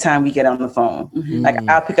every time we get on the phone. Like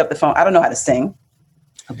I'll pick up the phone. I don't know how to sing,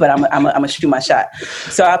 but I'm gonna shoot my shot.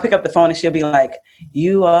 So I'll pick up the phone and she'll be like,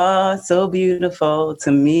 "You are so beautiful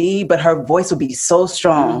to me," but her voice would be so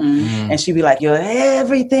strong, and she'd be like, "You're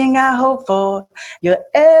everything I hope for. You're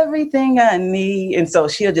everything I need." And so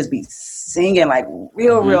she'll just be singing like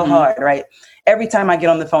real hard, right? Every time I get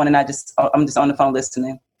on the phone and I'm just on the phone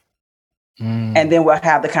listening. And then we'll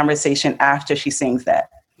have the conversation after she sings that.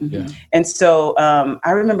 And so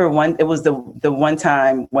I remember it was the one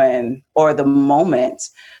time when, or the moment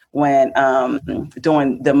when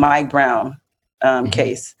doing the Mike Brown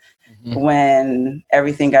case, when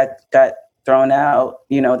everything got thrown out,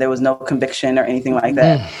 there was no conviction or anything like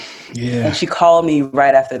that. And she called me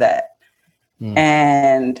right after that.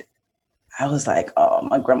 And I was like, oh,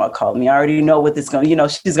 my grandma called me. I already know what this going to,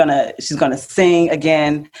 she's going to sing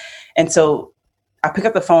again. And so I picked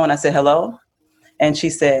up the phone. I said, hello. And she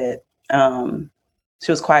said,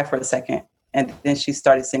 she was quiet for a second. And then she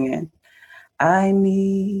started singing, I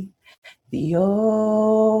need thee,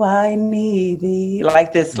 oh, I need thee.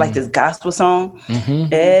 Like this gospel song.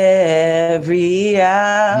 Every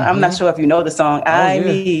hour. I'm not sure if you know the song. I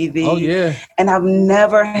need thee. Oh, yeah. And I've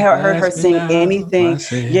never heard her sing anything.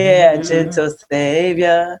 Gentle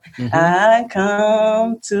Savior, I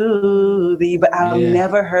come to thee. But I've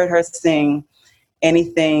never heard her sing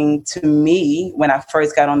anything to me when I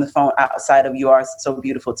first got on the phone outside of "You Are So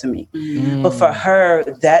Beautiful to Me." But for her,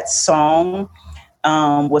 that song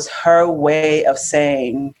was her way of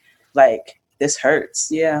saying, like, this hurts.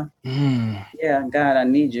 Yeah, God, I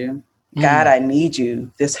need you. God, I need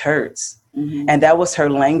you. This hurts. And that was her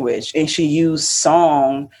language. And she used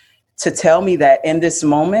song to tell me that in this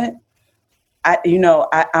moment,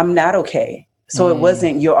 I'm not okay. So it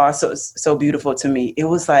wasn't "You Are so beautiful to me." It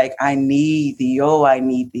was like, I need thee. Oh, I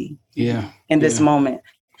need thee. In this moment.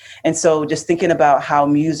 And so just thinking about how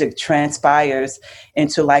music transpires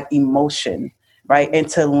into like emotion, right?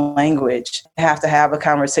 Into language. I have to have a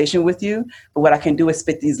conversation with you, but what I can do is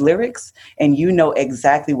spit these lyrics and you know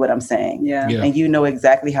exactly what I'm saying. And you know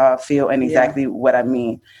exactly how I feel and exactly what I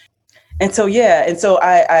mean. And so,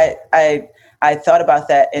 I thought about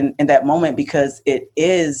that in that moment because it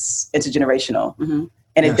is intergenerational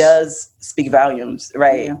and it does speak volumes,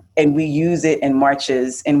 right? And we use it in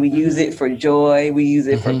marches and we use it for joy. We use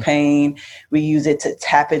it for pain. We use it to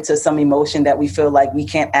tap into some emotion that we feel like we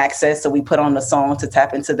can't access. So we put on the song to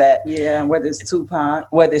tap into that. Yeah, whether it's Tupac.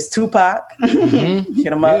 Hit him up.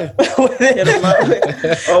 Hit him up.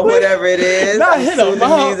 Or whatever it is. Not hit him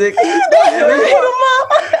up. Music. Hit him up.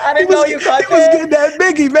 I didn't know you caught that. He was getting that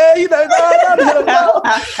Biggie, man. Not hit him up.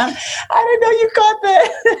 I didn't know you caught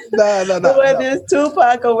that. No. Whether it's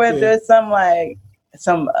Tupac or whether it's some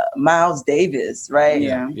Miles Davis, right?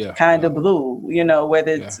 Kind of blue,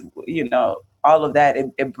 whether it's, all of that,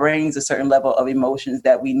 it brings a certain level of emotions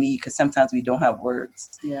that we need because sometimes we don't have words.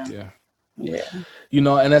 And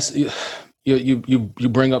that's, you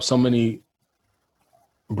bring up so many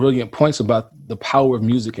brilliant points about the power of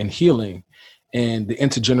music and healing and the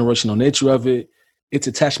intergenerational nature of it, its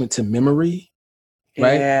attachment to memory,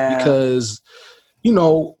 right? Because,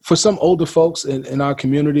 for some older folks in our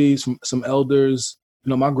communities, some elders,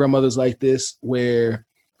 my grandmother's like this, where,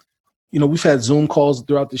 we've had Zoom calls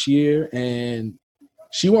throughout this year and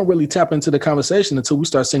she won't really tap into the conversation until we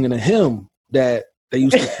start singing a hymn that they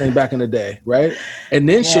used to sing back in the day, right? And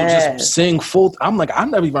then she'll just sing full. I'm like, I've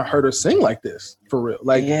never even heard her sing like this for real.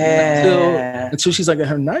 Like until she's like in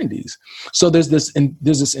her 90s. So there's this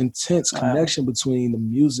intense connection between the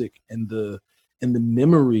music and the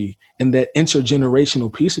memory and that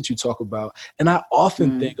intergenerational piece that you talk about. And I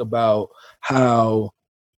often think about how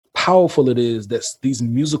powerful it is that these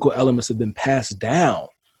musical elements have been passed down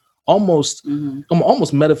almost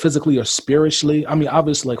metaphysically or spiritually. I mean,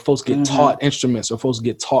 obviously, like folks get taught instruments or folks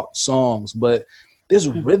get taught songs, but there's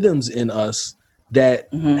rhythms in us that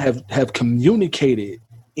have communicated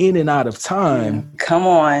in and out of time. Come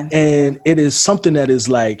on. And it is something that is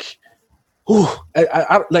like,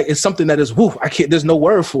 it's something that is, there's no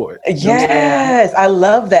word for it. Yes, I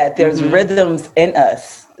love that. There's rhythms in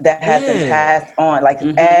us that has been passed on, like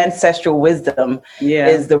ancestral wisdom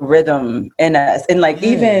is the rhythm in us. And like,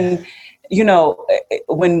 even, you know,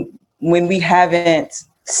 when we haven't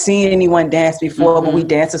seen anyone dance before, but we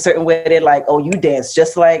dance a certain way, they're like, oh, you dance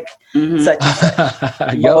just like such and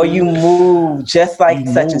such. Or you move just like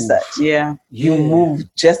such and such. Yeah. You move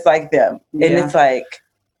just like them. And it's like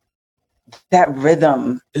that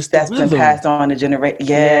rhythm that's been passed on to generation.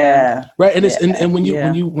 Yeah. Right. And it's and when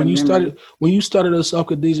you started us off,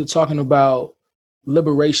 Khadijah, talking about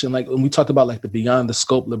liberation, like when we talked about like the beyond the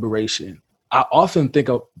scope liberation, I often think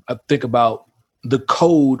about the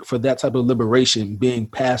code for that type of liberation being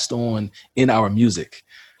passed on in our music,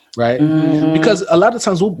 right? Because a lot of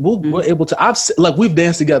times we're able to, we've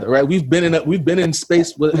danced together, right? We've been in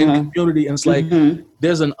space in community, and it's like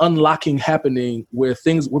there's an unlocking happening where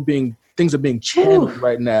things are being channeled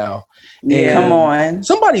right now. And come on,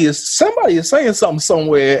 somebody is saying something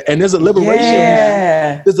somewhere, and there's a liberation.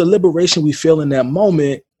 Yeah. There's a liberation we feel in that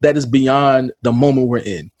moment that is beyond the moment we're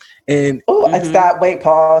in. And stop, wait,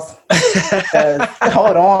 pause.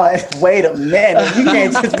 Hold on, wait a minute. You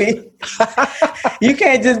can't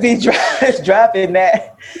just be dropping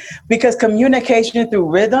that, because communication through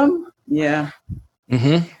rhythm. Yeah.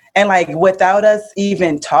 And like without us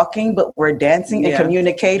even talking, but we're dancing and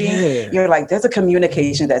communicating, you're like, there's a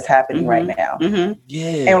communication that's happening right now.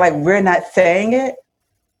 Yeah. And like, we're not saying it,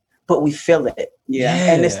 but we feel it.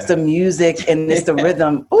 Yeah. And it's the music and it's the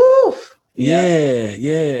rhythm. Oof.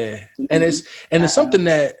 Yeah. And it's something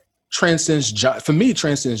that transcends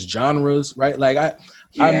genres, right? Like I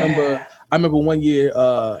remember one year,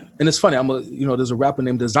 and it's funny, there's a rapper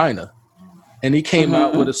named Designer, and he came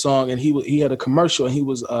out with a song, and he had a commercial, and he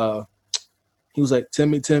was like,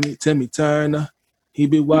 Timmy Turner, he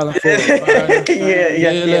be wildin' for the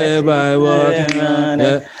everybody walking.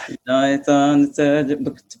 No, it's on the subject,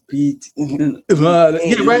 but to beat. Yeah,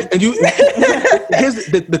 right. And here's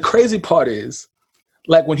the crazy part is,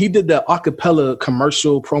 like when he did the acapella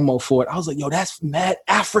commercial promo for it, I was like, yo, that's mad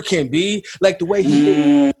African, B. Like the way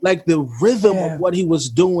he, like the rhythm of what he was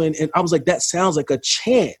doing, and I was like, that sounds like a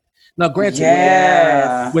chant. Now,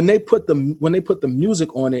 granted, when they put the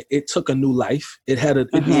music on it, it took a new life. It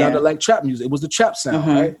sounded like trap music. It was the trap sound,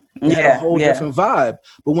 right? It had a whole different vibe.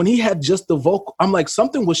 But when he had just the vocal, I'm like,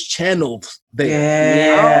 something was channeled there.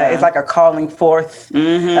 Yeah, it's like a calling forth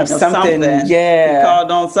of something. Yeah, he called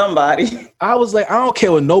on somebody. I was like, I don't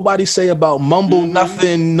care what nobody say about mumble,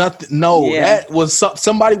 nothing. No, that was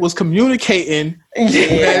somebody was communicating.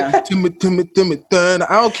 Yeah, I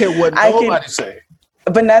don't care what nobody say.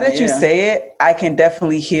 But now that you say it, I can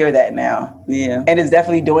definitely hear that now. Yeah. And it's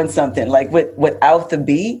definitely doing something. Like without the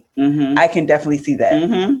beat, I can definitely see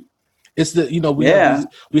that. It's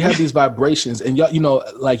we have these vibrations, and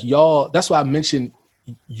y'all, that's why I mentioned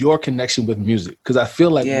your connection with music, because I feel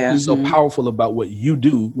like what's so powerful about what you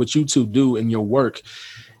two do in your work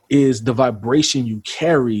is the vibration you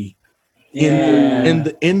carry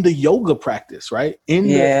in the yoga practice, right?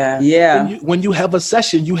 When you have a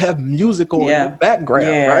session, you have music on in the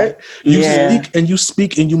background, right? You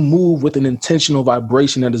speak and you move with an intentional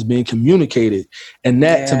vibration that is being communicated, and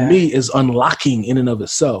that to me is unlocking in and of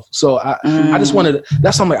itself. So I just wanted to,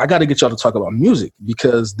 that's something I got to get y'all to talk about music,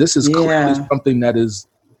 because this is clearly something that is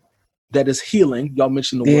healing. Y'all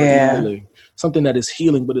mentioned the word healing. Something that is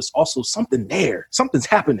healing, but it's also something there. Something's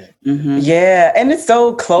happening. Yeah, and it's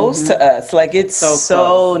so close to us. Like it's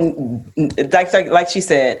so like she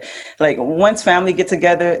said. Like once family get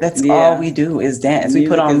together, that's all we do is dance. We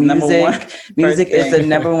put on music. Music is the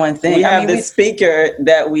number one thing. We have this speaker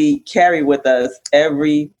that we carry with us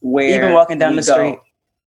everywhere, even walking down the street,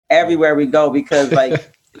 everywhere we go, because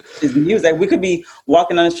like. It's music. We could be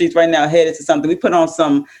walking on the streets right now, headed to something. We put on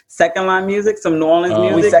some second line music, some New Orleans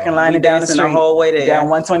music. We second line it down the street, the whole way there, down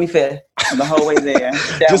 125th, the whole way there.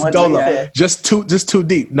 Just too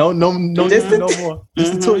deep. No more. Just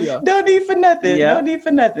the two of y'all. No need for nothing. Yeah. No need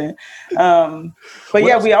for nothing. But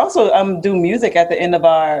we also do music at the end of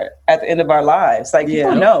our lives. Like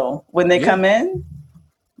people know when they come in,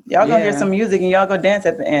 y'all gonna hear some music and y'all gonna dance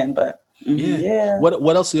at the end. But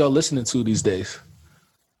what else are y'all listening to these days?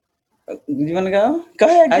 You want to go? Go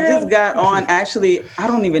ahead, girl. I just got on. Actually, I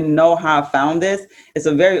don't even know how I found this. It's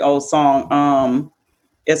a very old song.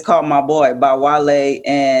 It's called "My Boy" by Wale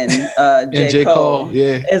and J. Cole.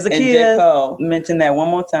 Yeah. As a kid, mention that one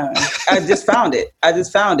more time. I just found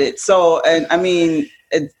it. So, and I mean,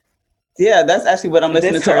 Yeah, that's actually what I'm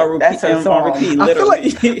listening to. That's her song. Repeat, I feel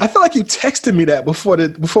like you texted me that before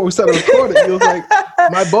we started recording. You was like,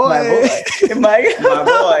 my boy. my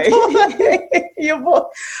boy. Your boy.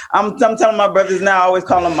 I'm telling my brothers now, I always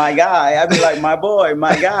call him my guy. I'd be like, my boy,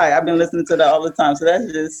 my guy. I've been listening to that all the time. So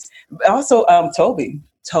that's just also Toby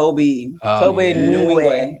Nwigwe.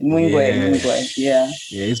 Yeah,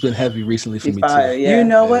 he's been heavy recently for me too. Yeah. You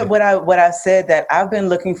know what I said, that I've been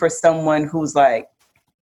looking for someone who's like,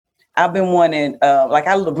 I've been wanting like,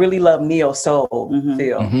 I really love neo soul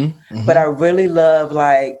feel, but I really love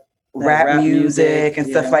like rap music and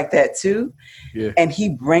stuff like that too. Yeah. And he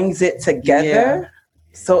brings it together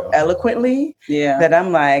so eloquently that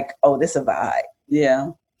I'm like, oh, this a vibe.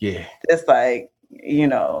 Yeah. It's like, you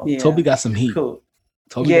know, Toby got some heat. Cool.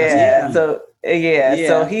 Toby So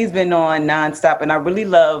he's been on nonstop, and I really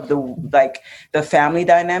love the family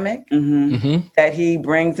dynamic that he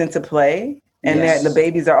brings into play. And the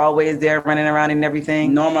babies are always there running around and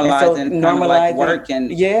everything. Normalizing like work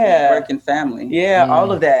and work and family. Yeah,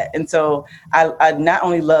 all of that. And so I not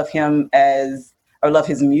only love him love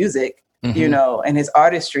his music, you know, and his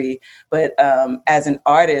artistry, but as an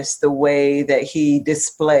artist, the way that he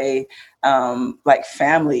display like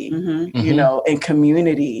family, you know, and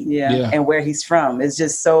community, and where he's from is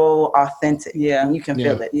just so authentic. Yeah, and you can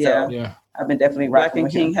feel it. Yeah. So I've been definitely Black rocking and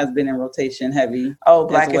with King him. has been in rotation heavy. Oh,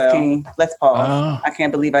 Black is King. Let's pause. I can't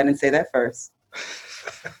believe I didn't say that first.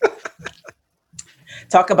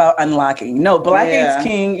 Talk about unlocking. No, Black is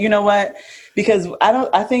King. You know what? Because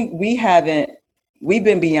I think we've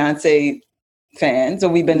been Beyonce fans, or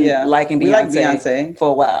we've been liking Beyonce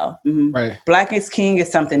for a while. Right. Black is King is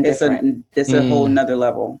something different. It's a whole nother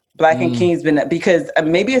level. Black and King's been, because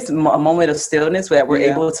maybe it's a moment of stillness where we're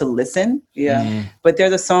able to listen. Yeah. But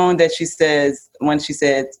there's a song that she says, when she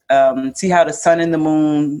said, see how the sun and the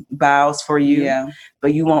moon bows for you,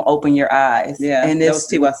 but you won't open your eyes. Yeah. And that was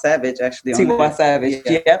Tiwa Savage, actually. Tiwa Savage.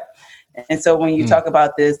 Yep. And so when you talk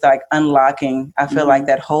about this, like unlocking, I feel like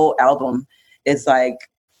that whole album is like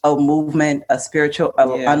a movement, a spiritual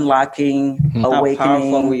unlocking, awakening. How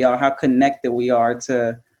powerful we are, how connected we are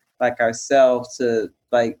to like ourselves, to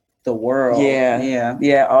like the world.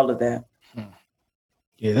 Yeah, all of that.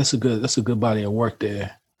 Yeah, that's a good body of work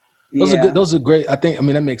there. Those are great. I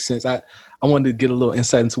that makes sense. I wanted to get a little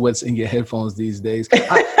insight into what's in your headphones these days.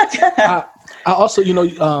 I also, you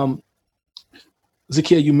know,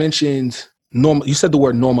 Zakia, you mentioned you said the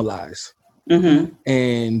word normalize.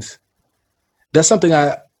 And that's something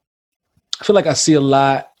I feel like I see a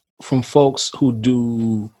lot from folks who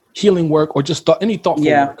do healing work or just any thoughtful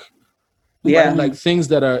work. Right? Like things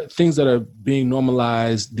that are being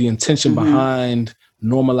normalized, the intention behind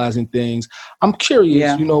normalizing things. I'm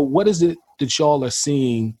curious, you know, what is it that y'all are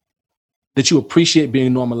seeing that you appreciate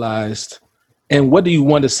being normalized, and what do you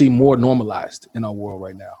want to see more normalized in our world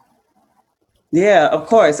right now? Yeah, of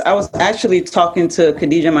course. I was actually talking to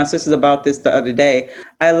Khadija and my sisters about this the other day.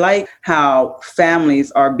 I like how families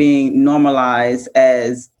are being normalized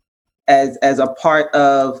as a part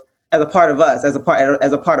of us, as a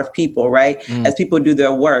part of people, right? As people do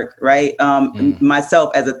their work, right?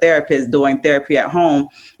 Myself as a therapist doing therapy at home,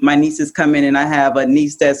 my nieces come in and I have a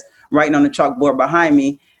niece that's writing on the chalkboard behind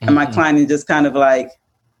me, and my client is just kind of like,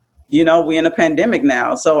 you know, we're in a pandemic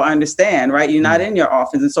now, so I understand, right? You're not in your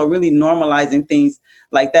office. And so really normalizing things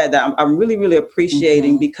like that I'm really, really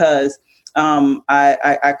appreciating, because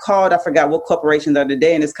I called, I forgot what corporation the other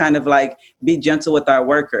day, and it's kind of like, be gentle with our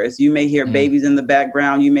workers. You may hear babies in the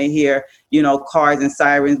background. You may hear, you know, cars and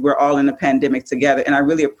sirens. We're all in a pandemic together. And I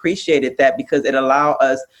really appreciated that, because it allowed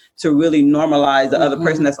us to really normalize the other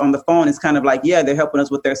person that's on the phone. It's kind of like, they're helping us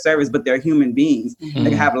with their service, but they're human beings.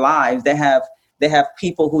 They have lives. They have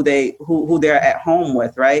people who they're at home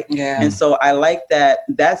with, right? Yeah. And so I like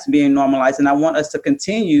that's being normalized. And I want us to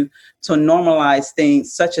continue to normalize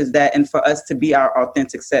things such as that, and for us to be our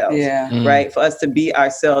authentic selves, right? For us to be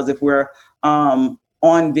ourselves if we're on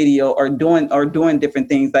video or doing different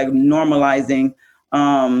things, like normalizing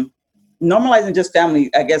just family,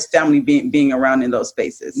 I guess family being around in those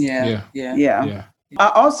spaces. Yeah. I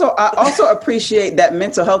also appreciate that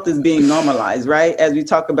mental health is being normalized, right? As we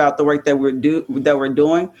talk about the work that we're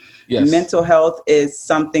doing, mental health is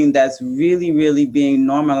something that's really, really being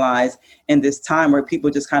normalized in this time, where people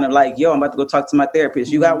just kind of like, yo, I'm about to go talk to my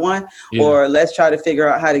therapist. You got one? Or let's try to figure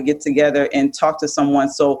out how to get together and talk to someone.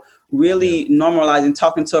 So really normalizing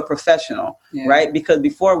talking to a professional, right? Because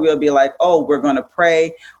before we'll be like, oh, we're going to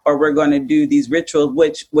pray or we're going to do these rituals,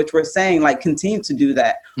 which we're saying like continue to do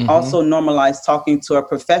that. Also normalize talking to a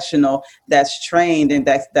professional that's trained and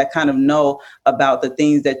that kind of know about the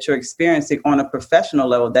things that you're experiencing on a professional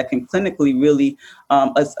level that can clinically really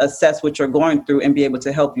assess what you're going through and be able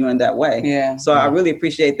to help you in that way. So I really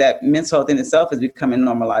appreciate that mental health in itself is becoming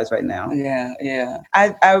normalized right now.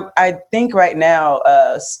 I think right now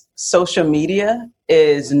social media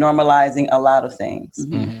is normalizing a lot of things.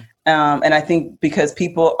 And I think because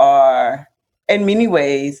people are, in many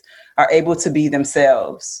ways, are able to be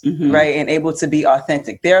themselves, right? And able to be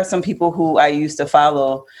authentic. There are some people who I used to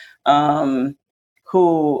follow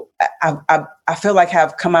who I feel like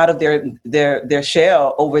have come out of their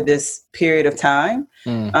shell over this period of time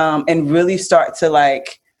and really start to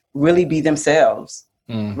like really be themselves,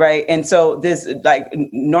 right? And so this like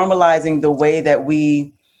normalizing the way that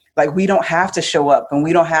we don't have to show up and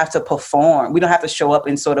we don't have to perform. We don't have to show up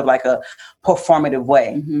in sort of like a performative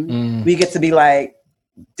way. We get to be like,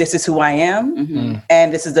 this is who I am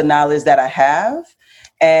and this is the knowledge that I have.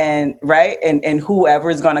 And right. And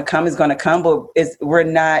whoever is going to come, but we're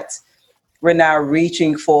not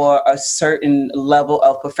reaching for a certain level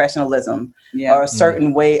of professionalism or a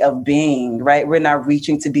certain way of being, right? We're not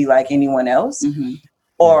reaching to be like anyone else.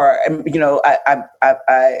 Or, you know,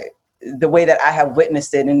 I the way that I have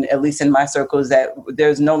witnessed it, and at least in my circles, that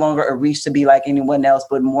there's no longer a reach to be like anyone else,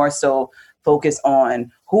 but more so focus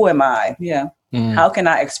on who am I? How can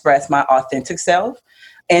I express my authentic self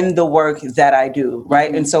in the work that I do,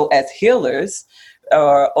 right? And so as healers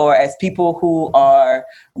or as people who are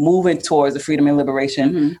moving towards the freedom and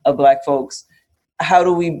liberation of Black folks, how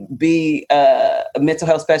do we be a mental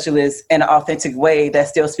health specialist in an authentic way that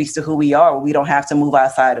still speaks to who we are? We don't have to move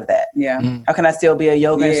outside of that. How can I still be a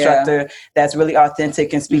yoga instructor that's really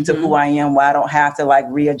authentic and speak to who I am, while I don't have to like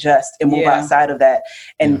readjust and move outside of that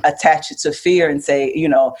and attach it to fear and say, you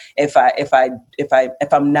know, if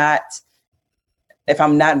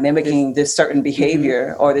I'm not mimicking this certain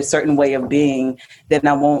behavior or this certain way of being, then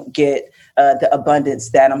I won't get the abundance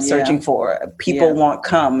that I'm searching for. People won't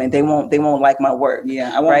come and they won't like my work.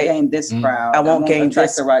 I won't gain this crowd. I won't gain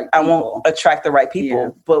attract the right people. I won't attract the right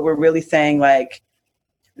people. But we're really saying like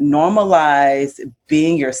normalize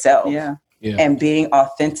being yourself and being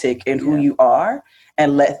authentic in who you are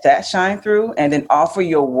and let that shine through, and then offer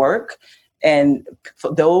your work. And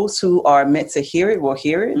for those who are meant to hear it will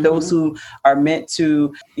hear it. Those who are meant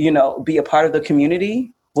to, you know, be a part of the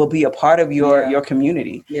community will be a part of your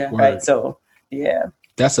community. Right. So,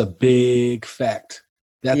 that's a big fact.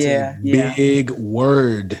 That's a big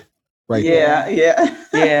word right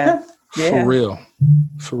there. For real.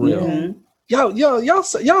 Yo, I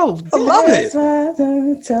love it.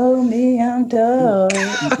 Told me I'm dope.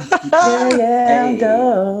 I'm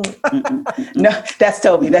dope. No, that's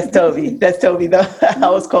Toby though. I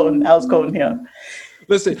was quoting him.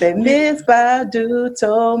 Listen, Miss Badu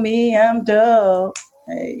told me I'm dope.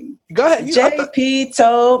 Hey, go ahead. JP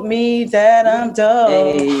told me that I'm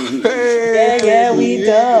dope. Hey, we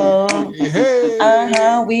dope.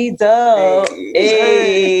 Hey. We dope.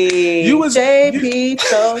 Hey. JP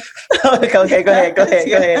told. Okay, go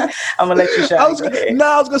ahead. I'm gonna let you shine. I was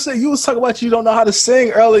gonna say you was talking about you don't know how to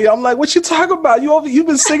sing earlier. I'm like, what you talking about? You've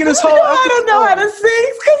been singing this whole episode. I don't know how to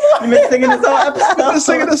sing. Come on. You've been singing this whole episode. You've been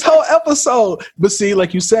singing this whole episode. But see,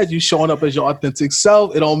 like you said, you showing up as your authentic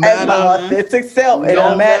self. It don't matter. As my authentic self. It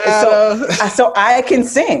don't matter. So I can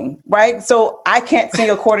sing, right? So I can't sing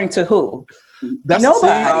according to who? That's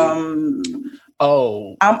nobody.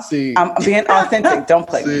 I'm being authentic. Don't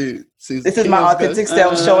play me. This is my authentic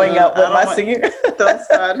self showing up with my singing. Don't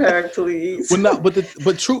start her, please. Well, no,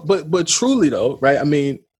 but truly though, right? I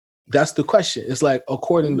mean, that's the question. It's like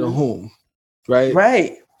according to whom, right?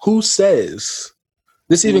 Right. Who says?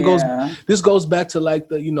 This even goes back to like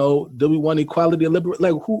the, you know, do we want equality and liberty?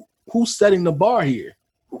 Like who's setting the bar here?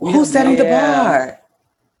 Who's setting the bar?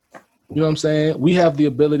 You know what I'm saying? We have the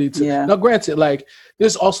ability to. Now, granted, like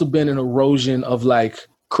there's also been an erosion of like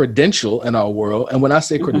credential in our world. And when I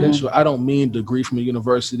say credential, I don't mean degree from a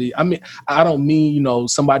university. I don't mean, you know,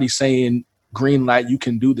 somebody saying green light, you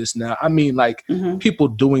can do this now. I mean like people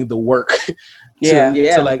doing the work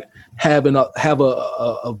to like have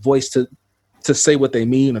a voice to say what they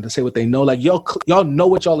mean or to say what they know. Like y'all know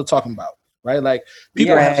what y'all are talking about, right? Like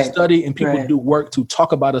people have studied and people do work to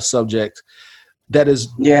talk about a subject that is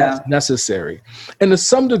necessary. And to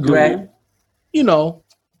some degree, you know,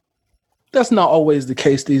 that's not always the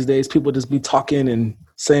case these days. People just be talking and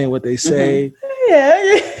saying what they say.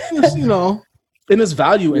 You know, and there's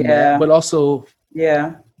value in that. But also,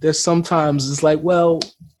 there's sometimes it's like, well,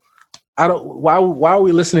 Why are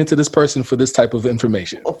we listening to this person for this type of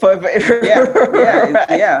information?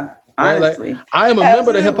 Yeah. Honestly, like, I am a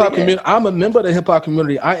member of the hip hop community. I'm a member of the hip hop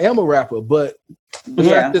community. I am a rapper, but the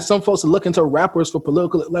fact that some folks are looking to rappers for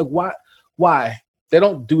political, like, why? They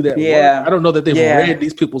don't do that. Yeah. Work. I don't know that they've read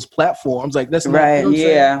these people's platforms. Like, that's right. Not, you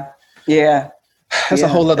know yeah. That's a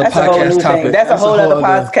whole other podcast topic. That's a whole other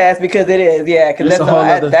podcast because it is. Yeah.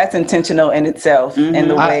 Because that's intentional in itself and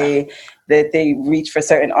the way that they reach for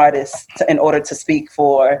certain artists in order to speak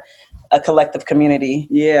for a collective community.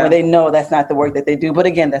 Yeah. Where they know that's not the work that they do. But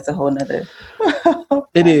again, that's a whole nother.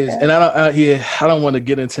 It is. And I don't want to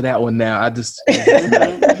get into that one now. I just,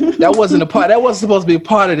 that wasn't supposed to be a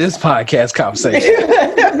part of this podcast conversation.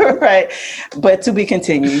 Right. But to be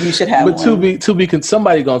continued, you should have but one.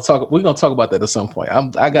 Somebody gonna talk. We're gonna talk about that at some point.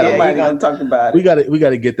 Somebody gonna talk about it. We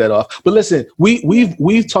gotta get that off. But listen,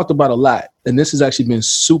 we've talked about a lot, and this has actually been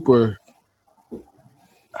super.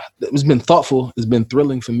 It's been thoughtful. It's been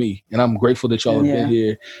thrilling for me, and I'm grateful that y'all have been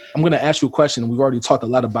here. I'm going to ask you a question. We've already talked a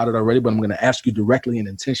lot about it already, but I'm going to ask you directly and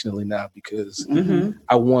intentionally now because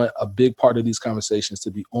I want a big part of these conversations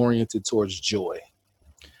to be oriented towards joy.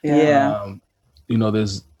 Yeah.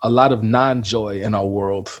 There's a lot of non-joy in our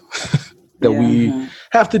world that we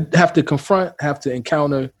have to confront, have to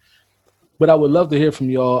encounter. But I would love to hear from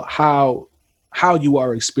y'all how you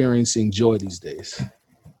are experiencing joy these days.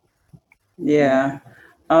 Yeah.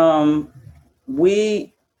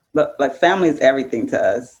 Family is everything to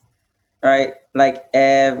us, right? Like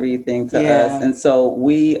everything to us. And so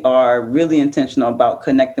we are really intentional about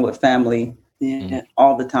connecting with family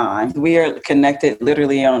all the time. We are connected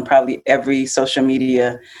literally on probably every social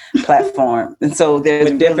media platform. And so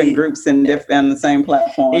there's with different groups and on the same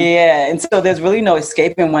platform. Yeah. And so there's really no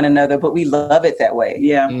escaping one another, but we love it that way.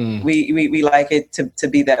 Yeah. We like it to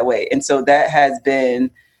be that way. And so that has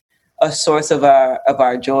been a source of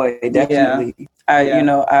our joy, definitely.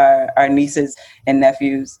 Our nieces and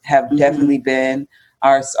nephews have definitely been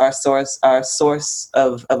our source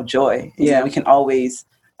of joy. And so we can always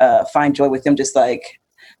find joy with them, just like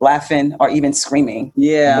laughing or even screaming.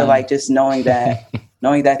 Yeah, but like just knowing that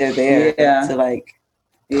they're there to like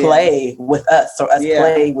play with us or us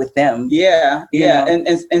play with them. Yeah,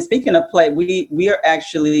 And speaking of play, we are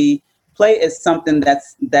actually. Play is something that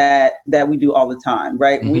we do all the time,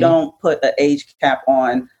 right? We don't put an age cap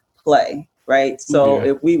on play, right? So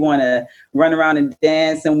if we want to run around and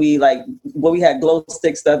dance and we had glow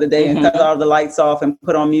sticks the other day and cut all the lights off and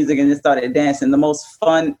put on music and just started dancing. The most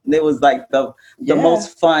fun, it was like the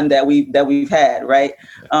most fun that we've had, right?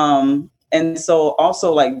 And so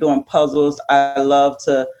also like doing puzzles, I love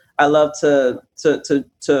to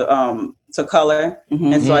color.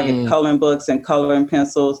 And so I get coloring books and coloring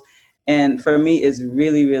pencils. And for me, it's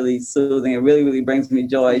really, really soothing. It really, really brings me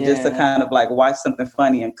joy just to kind of like watch something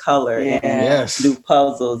funny and color and do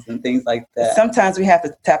puzzles and things like that. Sometimes we have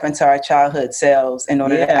to tap into our childhood selves in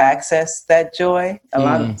order to access that joy. A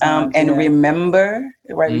lot of times, and remember,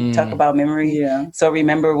 right? We talk about memory. Yeah. So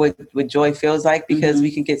remember what joy feels like, because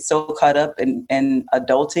we can get so caught up in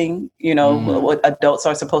adulting, what adults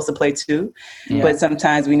are supposed to play too. Yeah. But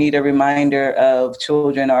sometimes we need a reminder of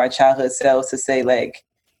children or our childhood selves to say like,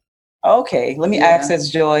 okay, let me access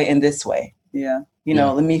joy in this way. Yeah.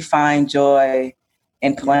 Let me find joy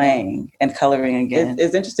in playing and coloring again.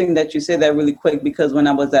 It's interesting that you say that really quick, because when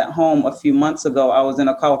I was at home a few months ago, I was in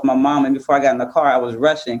a car with my mom. And before I got in the car, I was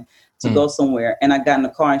rushing to go somewhere. And I got in the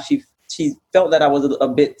car and she felt that I was a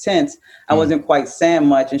bit tense. I wasn't quite saying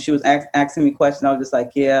much. And she was asking me questions. I was just like,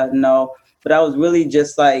 yeah, no. But I was really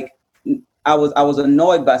just like, I was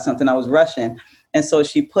annoyed by something. I was rushing. And so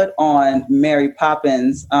she put on Mary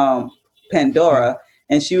Poppins, Pandora,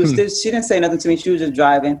 and she was she didn't say nothing to me. She was just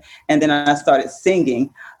driving, and then I started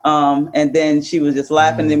singing, and then she was just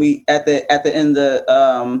laughing. And then we at the end of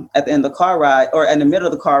the car ride, or in the middle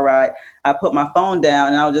of the car ride, I put my phone down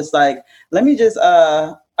and I was just like, let me just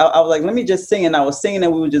I was like, let me just sing. And I was singing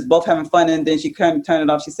and we were just both having fun. And then she couldn't turn it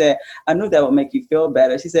off. She said, I knew that would make you feel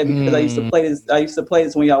better. She said, because I used to play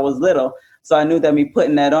this when y'all was little. So I knew that me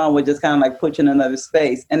putting that on would just kind of like put you in another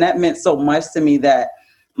space. And that meant so much to me that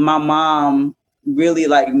my mom really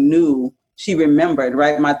like knew, she remembered,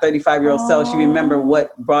 right? My 35-year-old self, she remembered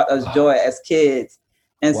what brought us joy as kids.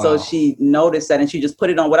 And so she noticed that and she just put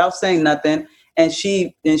it on without saying nothing. And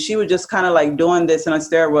she was just kind of like doing this in a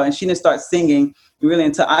stairwell, and she didn't start singing really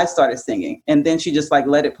until I started singing. And then she just like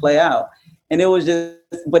let it play out. And it was just,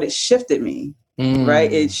 but it shifted me.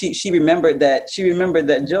 Right? She remembered that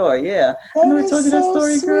joy. Yeah. I never told you that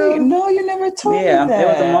story, girl. No, you never told me that. Yeah, it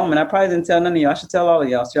was a moment. I probably didn't tell none of y'all. I should tell all of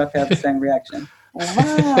y'all so y'all can have the same reaction.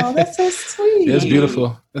 Wow, that's so sweet. It's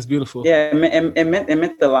beautiful. That's beautiful. Yeah, it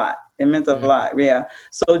meant a lot. It meant a lot. Yeah.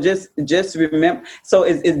 So just remember. So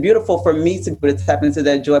it's beautiful for me to be able to tap into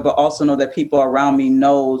that joy, but also know that people around me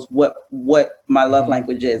knows what my love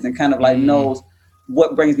language is, and kind of like knows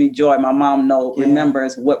what brings me joy. My mom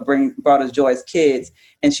remembers what brought us joy as kids,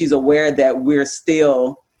 and she's aware that we're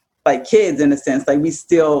still like kids in a sense. Like we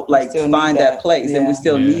still find that place, and we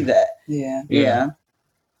still need that. Yeah.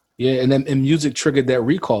 Yeah, and then music triggered that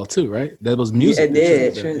recall too, right? That was music. It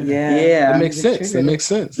did. Yeah. It makes sense. It makes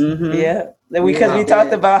sense. Mm-hmm. Yeah, because we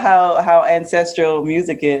talked about how ancestral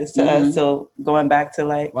music is to us. So going back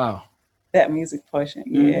to that music portion.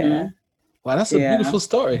 Yeah. Wow, that's a beautiful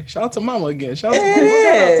story. Shout out to Mama again. Shout out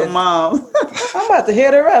to Mom. I'm about to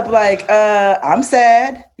hit her up. Like, I'm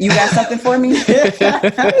sad. You got something for me?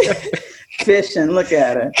 Fishing. Look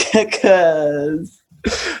at her. Cause.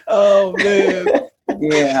 Oh man.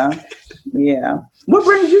 Yeah. What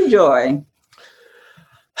brings you joy?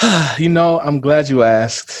 I'm glad you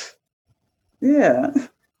asked. Yeah.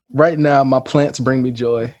 Right now, my plants bring me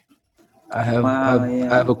joy.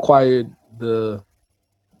 I've acquired the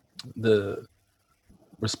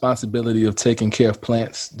responsibility of taking care of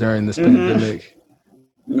plants during this pandemic.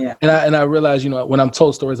 Yeah. And I realize, when I'm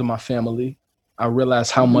told stories of my family, I realize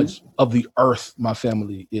how much of the earth my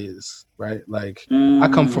family is, right? Like I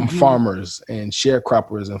come from farmers and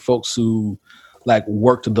sharecroppers and folks who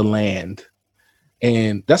worked the land.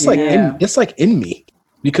 And that's in me,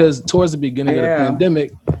 because towards the beginning of the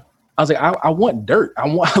pandemic, I was like, I want dirt. I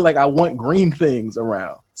want green things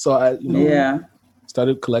around. So I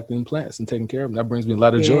started collecting plants and taking care of them. That brings me a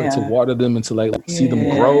lot of joy to water them and to see them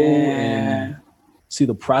grow and see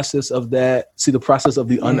the process of that, see the process of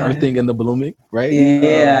the unearthing and the blooming, right?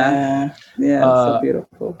 So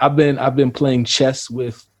beautiful. I've been playing chess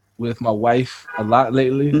with my wife a lot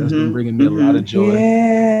lately. That's been bringing me a lot of joy.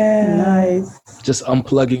 Nice. Just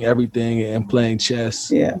unplugging everything and playing chess.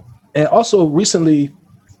 Yeah. And also recently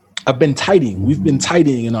I've been tidying. We've been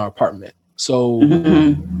tidying in our apartment. So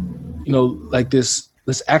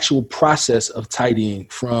this actual process of tidying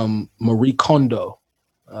from Marie Kondo,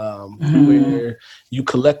 where you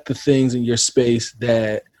collect the things in your space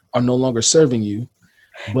that are no longer serving you,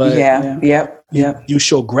 but you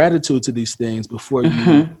show gratitude to these things before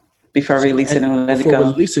releasing and let it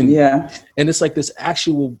go. And it's like this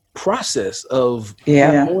actual process of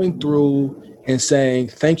going through and saying,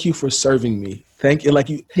 thank you for serving me. Thank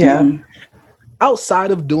you. Outside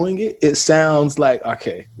of doing it, it sounds like,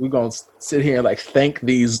 okay, we're going to sit here and thank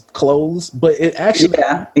these clothes. But it actually,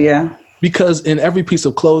 because in every piece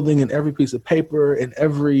of clothing and every piece of paper and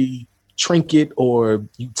every trinket or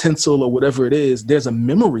utensil or whatever it is, there's a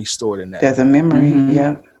memory stored in that. There's a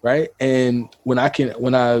memory, right? And when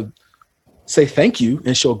I say thank you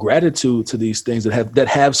and show gratitude to these things that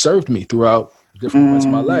have served me throughout different parts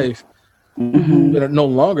of my life, that are no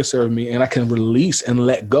longer serving me, and I can release and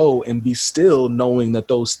let go and be still, knowing that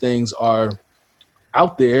those things are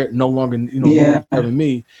out there, no longer serving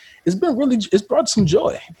me. It's brought some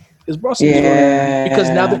joy. It's brought some joy because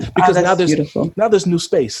now there's new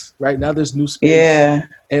space, right? Now there's new space. Yeah.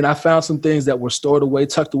 And I found some things that were stored away,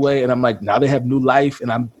 tucked away, and I'm like, now they have new life,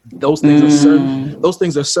 and those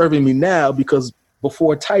things are serving me now, because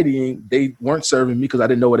before tidying, they weren't serving me because I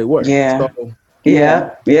didn't know what they were. Yeah. So,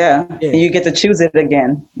 Yeah. You get to choose it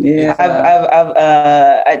again. Yeah.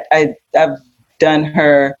 I've done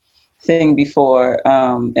her thing before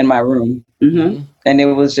in my room, and it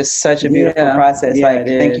was just such a beautiful process.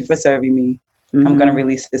 Thank you for serving me. I'm gonna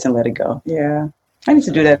release this and let it go. Yeah, I need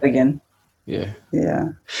to do that again. Yeah.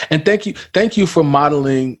 And thank you for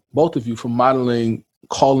modeling, both of you, for modeling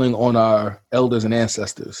calling on our elders and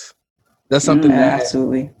ancestors. That's something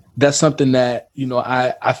absolutely. That's something that,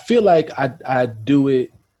 I feel like I do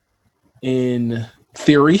it in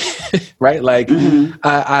theory, right?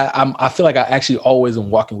 I feel like I actually always am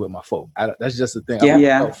walking with my folk. That's just the thing. I've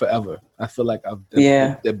felt forever. I feel like I've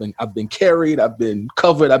been carried, I've been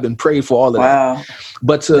covered, I've been prayed for, all of that.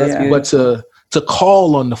 But to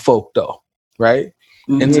call on the folk though, right?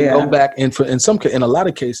 And to go back and in a lot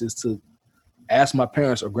of cases to ask my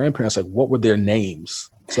parents or grandparents, what were their names?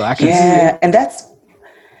 So I can see. And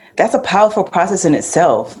that's a powerful process in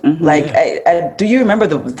itself. Do you remember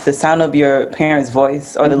the sound of your parents'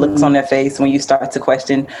 voice or the looks on their face when you start to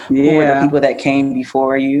question who were the people that came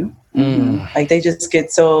before you? They just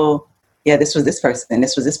get so, this was this person,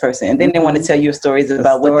 this was this person. And then they want to tell you stories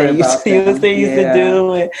about what they used to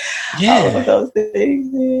do. And all of those things.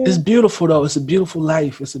 Yeah. It's beautiful though. It's a beautiful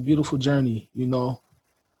life. It's a beautiful journey,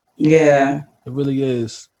 Yeah. It really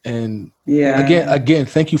is. And again,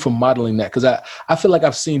 thank you for modeling that, because I feel like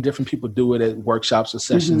I've seen different people do it at workshops or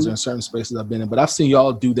sessions or in certain spaces I've been in, but I've seen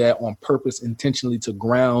y'all do that on purpose, intentionally, to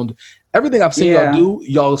ground everything I've seen y'all do.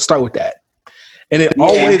 Y'all start with that, and it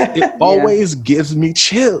always gives me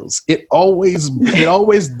chills. It always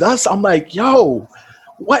does. I'm like, yo,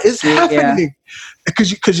 what is happening?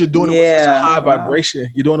 Because you're doing it with such a high vibration.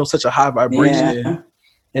 You're doing it with such a high vibration,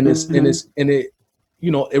 and it.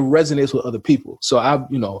 It resonates with other people. So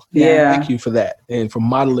thank you for that and for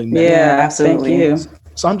modeling that. Yeah, absolutely. Thank you.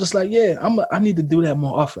 So I'm just like, I need to do that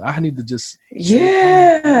more often. I need to just. As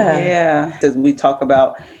we talk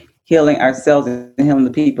about healing ourselves and healing the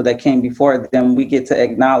people that came before them, we get to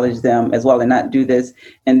acknowledge them as well and not do this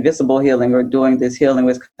invisible healing or doing this healing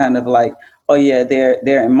with kind of like, oh yeah,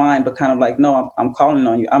 they're in mind, but kind of like, no, I'm calling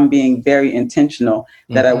on you. I'm being very intentional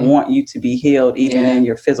that I want you to be healed even in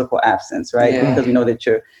your physical absence, right? Because we know that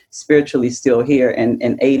you're spiritually still here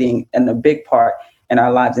and aiding in a big part in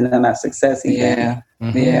our lives and in our success even.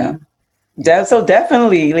 So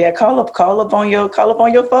definitely, call up on your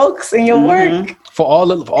folks and your work. For all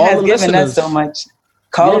the listeners. Given us so much.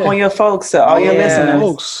 Call up on your folks, all your listeners.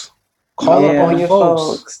 Folks. Call up on your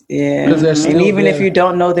folks. And even if you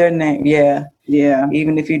don't know their name,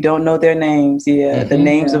 even if you don't know their names, the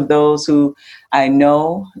names of those who I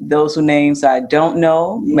know, those who names I don't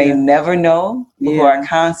know, may never know, who are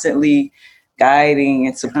constantly guiding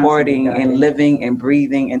and supporting and living and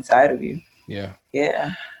breathing inside of you. Yeah.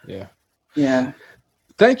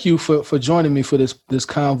 Thank you for joining me for this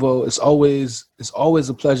convo. It's always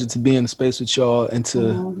a pleasure to be in the space with y'all and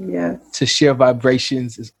to share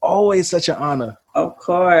vibrations. It's always such an honor. Of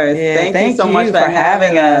course. Thank you so much for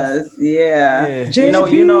having us. You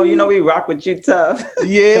know we rock with you tough.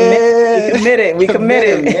 We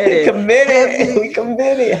committed.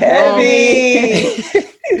 Heavy.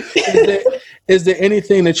 Is there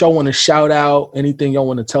anything that y'all want to shout out? Anything y'all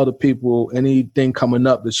want to tell the people? Anything coming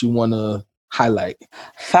up that you want to highlight?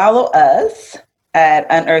 Follow us at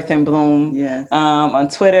Unearth and Bloom on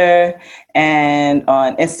Twitter and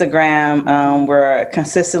on Instagram. We're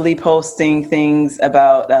consistently posting things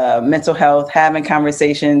about mental health, having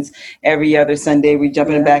conversations every other Sunday. We're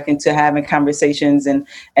jumping back into having conversations and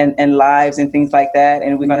lives and things like that.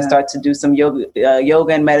 And we're going to start to do some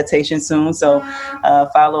yoga and meditation soon. So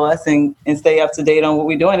follow us and stay up to date on what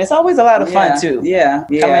we're doing. It's always a lot of fun too.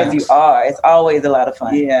 Come as you are. It's always a lot of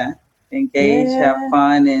fun. Engage, have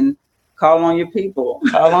fun, and call on your people.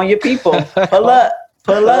 Pull up.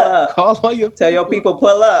 Tell your people,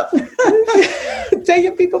 pull up. Tell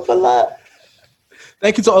your people, pull up.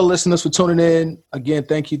 Thank you to all listeners for tuning in. Again,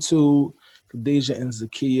 thank you to Khadijah and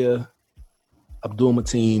Zakiya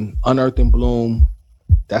Abdul-Mateen, Unearth and Bloom.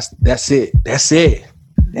 That's it.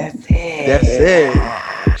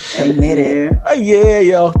 Admit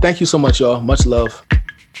yo. Thank you so much, y'all. Much love.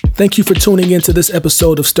 Thank you for tuning into this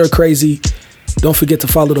episode of Stir Crazy. Don't forget to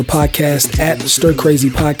follow the podcast at Stir Crazy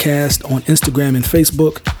Podcast on Instagram and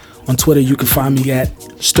Facebook. On Twitter, you can find me at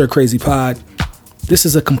Stir Crazy Pod. This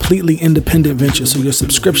is a completely independent venture, so your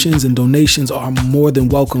subscriptions and donations are more than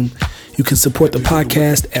welcome. You can support the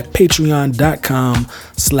podcast at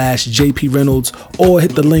patreon.com/JP Reynolds or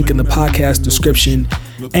hit the link in the podcast description,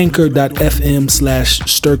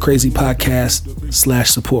 anchor.fm/Stir Crazy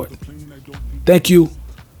Podcast/support. Thank you.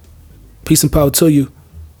 Peace and power to you.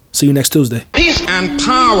 See you next Tuesday. Peace and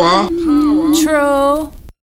power. True.